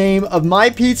 for the name of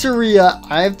my pizzeria,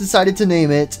 I have decided to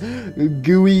name it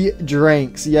Gooey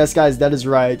Drinks. Yes guys, that is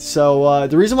right. So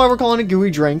the reason why we're calling it Gooey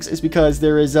Drinks is because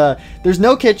there's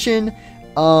no kitchen,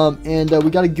 and we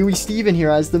got a Gooey Steve in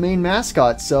here as the main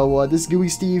mascot. So this Gooey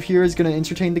Steve here is going to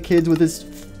entertain the kids with his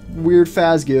weird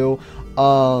Fazgoo.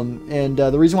 And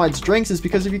the reason why it's drinks is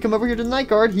because if you come over here to the night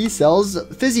guard, he sells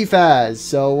Fizzy Faz.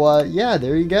 So yeah,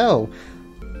 there you go.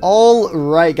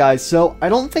 Alright guys, so I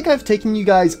don't think I've taken you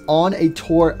guys on a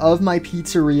tour of my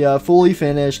pizzeria fully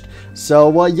finished.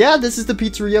 So yeah, this is the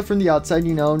pizzeria from the outside,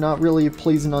 you know, not really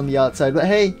pleasing on the outside, but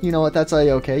hey, you know what, that's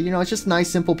okay. You know, it's just a nice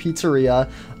simple pizzeria.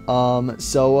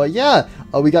 So yeah,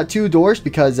 we got 2 doors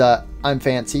because I'm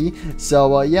fancy.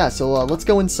 So yeah, so let's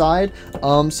go inside.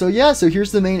 So yeah, so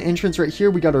here's the main entrance right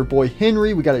here. We got our boy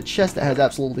Henry. We got a chest that has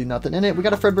absolutely nothing in it. We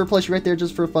got a Fredbear plushie right there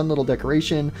just for a fun little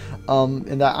decoration.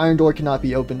 And that iron door cannot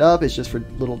be opened up. It's just for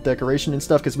little decoration and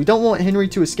stuff because we don't want Henry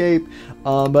to escape.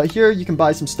 But here you can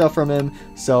buy some stuff from him.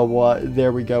 So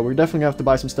there we go. We're definitely gonna have to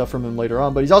buy some stuff from him later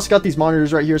on. But he's also got these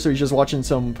monitors right here, so he's just watching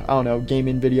some, I don't know,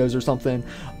 gaming videos or something.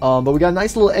 But we got a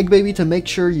nice little egg baby to make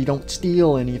sure you don't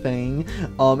steal anything.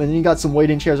 And then you got some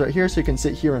waiting chairs right here, so you can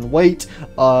sit here and wait,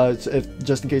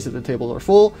 just in case if the tables are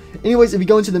full. Anyways, if you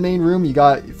go into the main room, you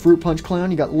got Fruit Punch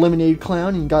Clown, you got Lemonade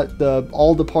Clown, and you got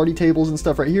all the party tables and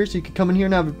stuff right here, so you can come in here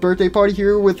and have a birthday party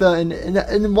here with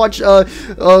and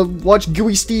watch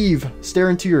Gooey Steve stare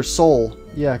into your soul.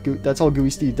 Yeah, that's all Gooey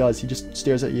Steve does. He just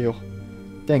stares at you.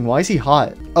 Dang, why is he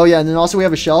hot? Oh yeah, and then also we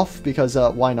have a shelf because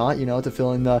why not? You know, to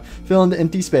fill in the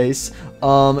empty space.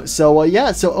 So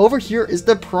yeah, so over here is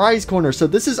the prize corner. So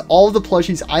this is all the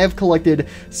plushies I have collected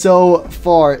so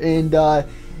far, and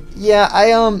yeah,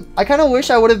 I kind of wish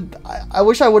I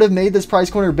would have made this prize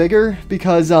corner bigger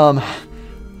because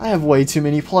I have way too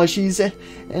many plushies,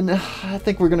 and I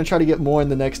think we're gonna try to get more in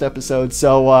the next episode.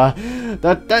 So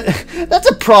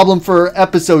that's a problem for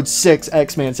episode 6,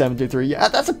 X-Man 723. Yeah,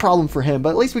 that's a problem for him. But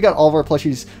at least we got all of our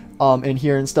plushies in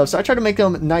here and stuff. So I try to make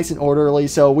them nice and orderly.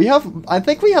 So I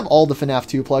think we have all the Fnaf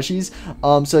 2 plushies.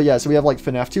 So yeah, so we have like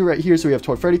Fnaf 2 right here. So we have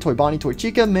Toy Freddy, Toy Bonnie, Toy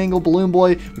Chica, Mangle, Balloon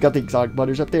Boy. We got the Exotic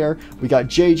Butters up there. We got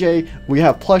JJ. We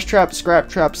have Plush Trap, Scrap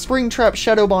Trap, Spring Trap,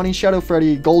 Shadow Bonnie, Shadow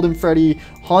Freddy, Golden Freddy,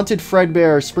 Haunted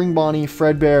Fredbear, Spring Bonnie,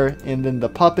 Fredbear, and then the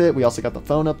Puppet. We also got the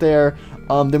phone up there.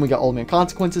 Then we got Old Man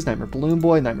Consequences, Nightmare Balloon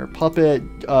Boy, Nightmare Puppet,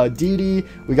 Dee Dee.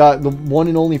 We got the one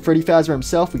and only Freddy Fazbear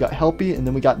himself. We got Helpy, and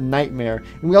then we got Nightmare.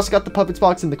 And we also got the Puppets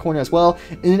box in the corner as well.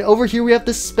 And then over here we have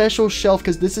this special shelf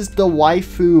because this is the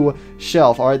waifu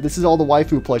shelf. All right, this is all the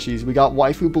waifu plushies. We got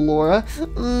Waifu Ballora,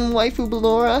 Waifu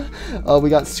Ballora. We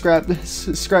got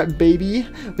Scrap Baby.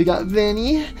 We got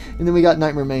Vanny, and then we got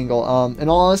Nightmare Mangle. In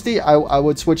all honesty, I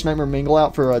would switch Nightmare Mangle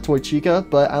out for Toy Chica,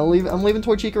 but I'm leaving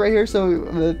Toy Chica right here, so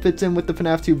it fits in with the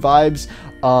FNAF 2 vibes.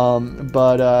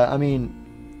 I mean,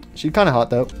 she's kind of hot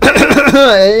though.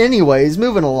 Anyways,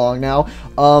 moving along now.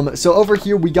 So over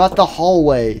here we got the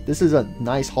hallway. This is a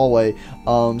nice hallway.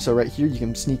 So right here you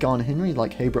can sneak on Henry,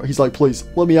 like, hey bro. He's like, please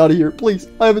let me out of here, please.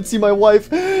 I haven't seen my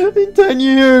wife in 10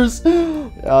 years.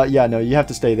 Yeah, no, you have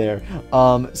to stay there.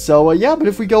 Yeah, but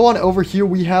if we go on over here,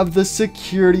 we have the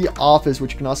security office,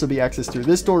 which can also be accessed through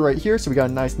this door right here. So we got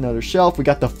a nice another shelf. We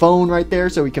got the phone right there,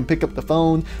 so we can pick up the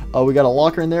phone. We got a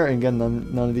locker in there, and again,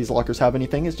 none of these lockers have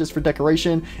anything. It's just for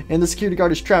decoration. And the security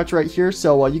guard is trapped right here,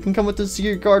 so you can come with the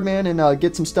security guard, man, and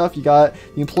get some stuff. You got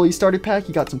the employee starter pack,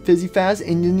 you got some Fizzy Faz,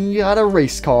 and then you got a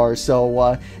race car.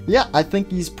 So yeah, I think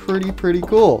he's pretty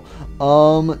cool.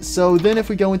 So then if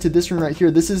we go into this room right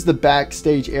here, this is the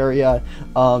backstage area.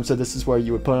 So this is where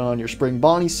you would put on your Spring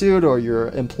Bonnie suit or your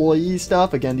employee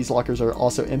stuff. Again, these lockers are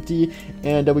also empty.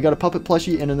 And we got a puppet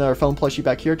plushie and another phone plushie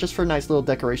back here just for a nice little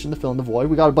decoration to fill in the void.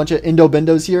 We got a bunch of Endo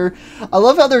Bendos here. I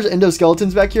love how there's Endo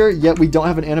skeletons back here, yet we don't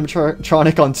have an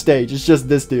animatronic on stage. It's just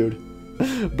this dude.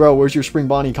 Bro, where's your Spring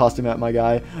Bonnie costume at, my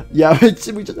guy? Yeah, we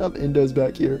just have Endos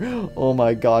back here. Oh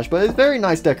my gosh, but it's very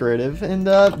nice decorative. And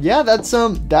yeah,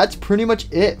 that's pretty much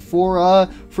it for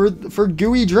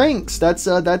gooey drinks. That's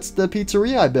the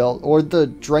pizzeria I built, or the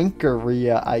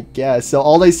drinkeria, I guess. So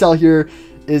all they sell here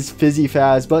is Fizzy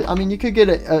Faz, but I mean, you could get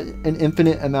an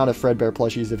infinite amount of Fredbear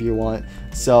plushies if you want.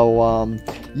 So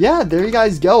yeah, there you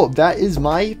guys go. That is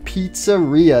my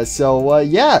pizzeria. So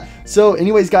yeah, so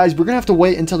anyways guys, we're gonna have to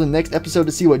wait until the next episode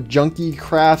to see what Junkie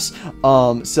crafts.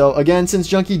 So again, since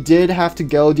Junkie did have to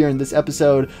go during this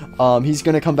episode, he's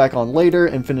gonna come back on later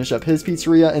and finish up his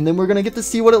pizzeria, and then we're gonna get to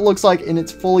see what it looks like in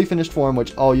its fully finished form,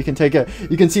 which, oh, you can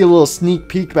see a little sneak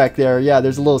peek back there. Yeah,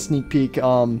 there's a little sneak peek.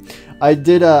 I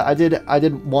did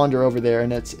wander over there,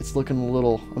 and it's looking a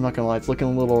little, I'm not gonna lie, it's looking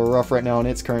a little rough right now in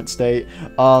its current state.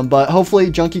 But hopefully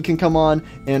Junkie can come on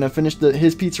and finish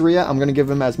his pizzeria. I'm gonna give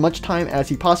him as much time as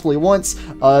he possibly wants,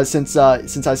 since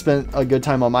I spent a good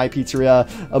time on my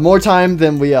pizzeria, more time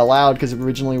than we allowed, because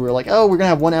originally we were like, oh, we're gonna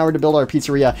have 1 hour to build our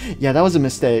pizzeria. Yeah, that was a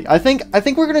mistake. I think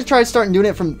we're gonna try starting doing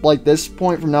it from like this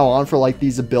point from now on for like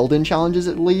these build-in challenges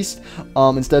at least,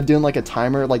 instead of doing like a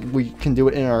timer. Like, we can do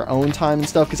it in our own time and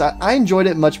stuff, because I enjoyed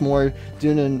it much more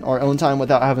doing it in our own time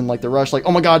without having like the rush, like,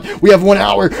 oh my god, we have 1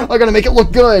 hour, I gotta make it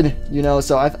look good, you know.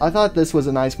 So I thought this was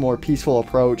a nice, more peaceful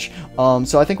approach.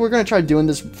 So I think we're gonna try doing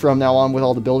this from now on with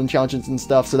all the building challenges and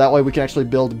stuff, so that way we can actually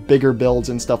build bigger builds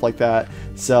and stuff like that.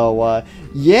 So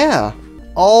yeah.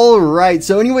 Alright,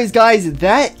 so anyways guys,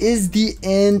 that is the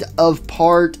end of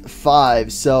part 5.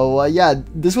 So yeah,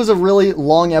 this was a really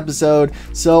long episode,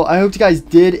 so I hope you guys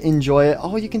did enjoy it.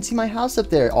 Oh, you can see my house up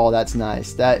there. Oh, that's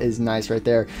nice. That is nice right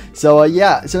there. So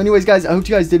yeah, so anyways guys, I hope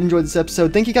you guys did enjoy this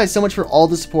episode. Thank you guys so much for all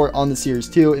the support on the series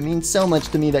too. It means so much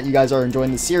to me that you guys are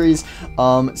enjoying the series.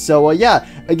 Yeah,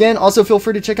 again, also feel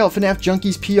free to check out Fnaf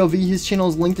Junkie's POV. His channel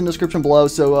is linked in the description below,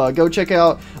 so go check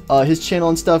out his channel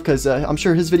and stuff, because I'm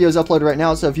sure his video is uploaded right now.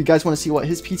 So if you guys want to see what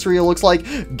his pizzeria looks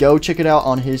like, go check it out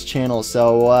on his channel.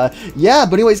 So yeah,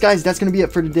 but anyways guys, that's gonna be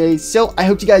it for today. So I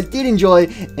hope you guys did enjoy,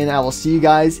 and I will see you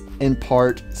guys in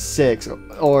part 6,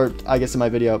 or I guess in my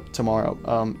video tomorrow.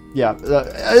 Yeah,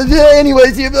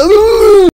 anyways.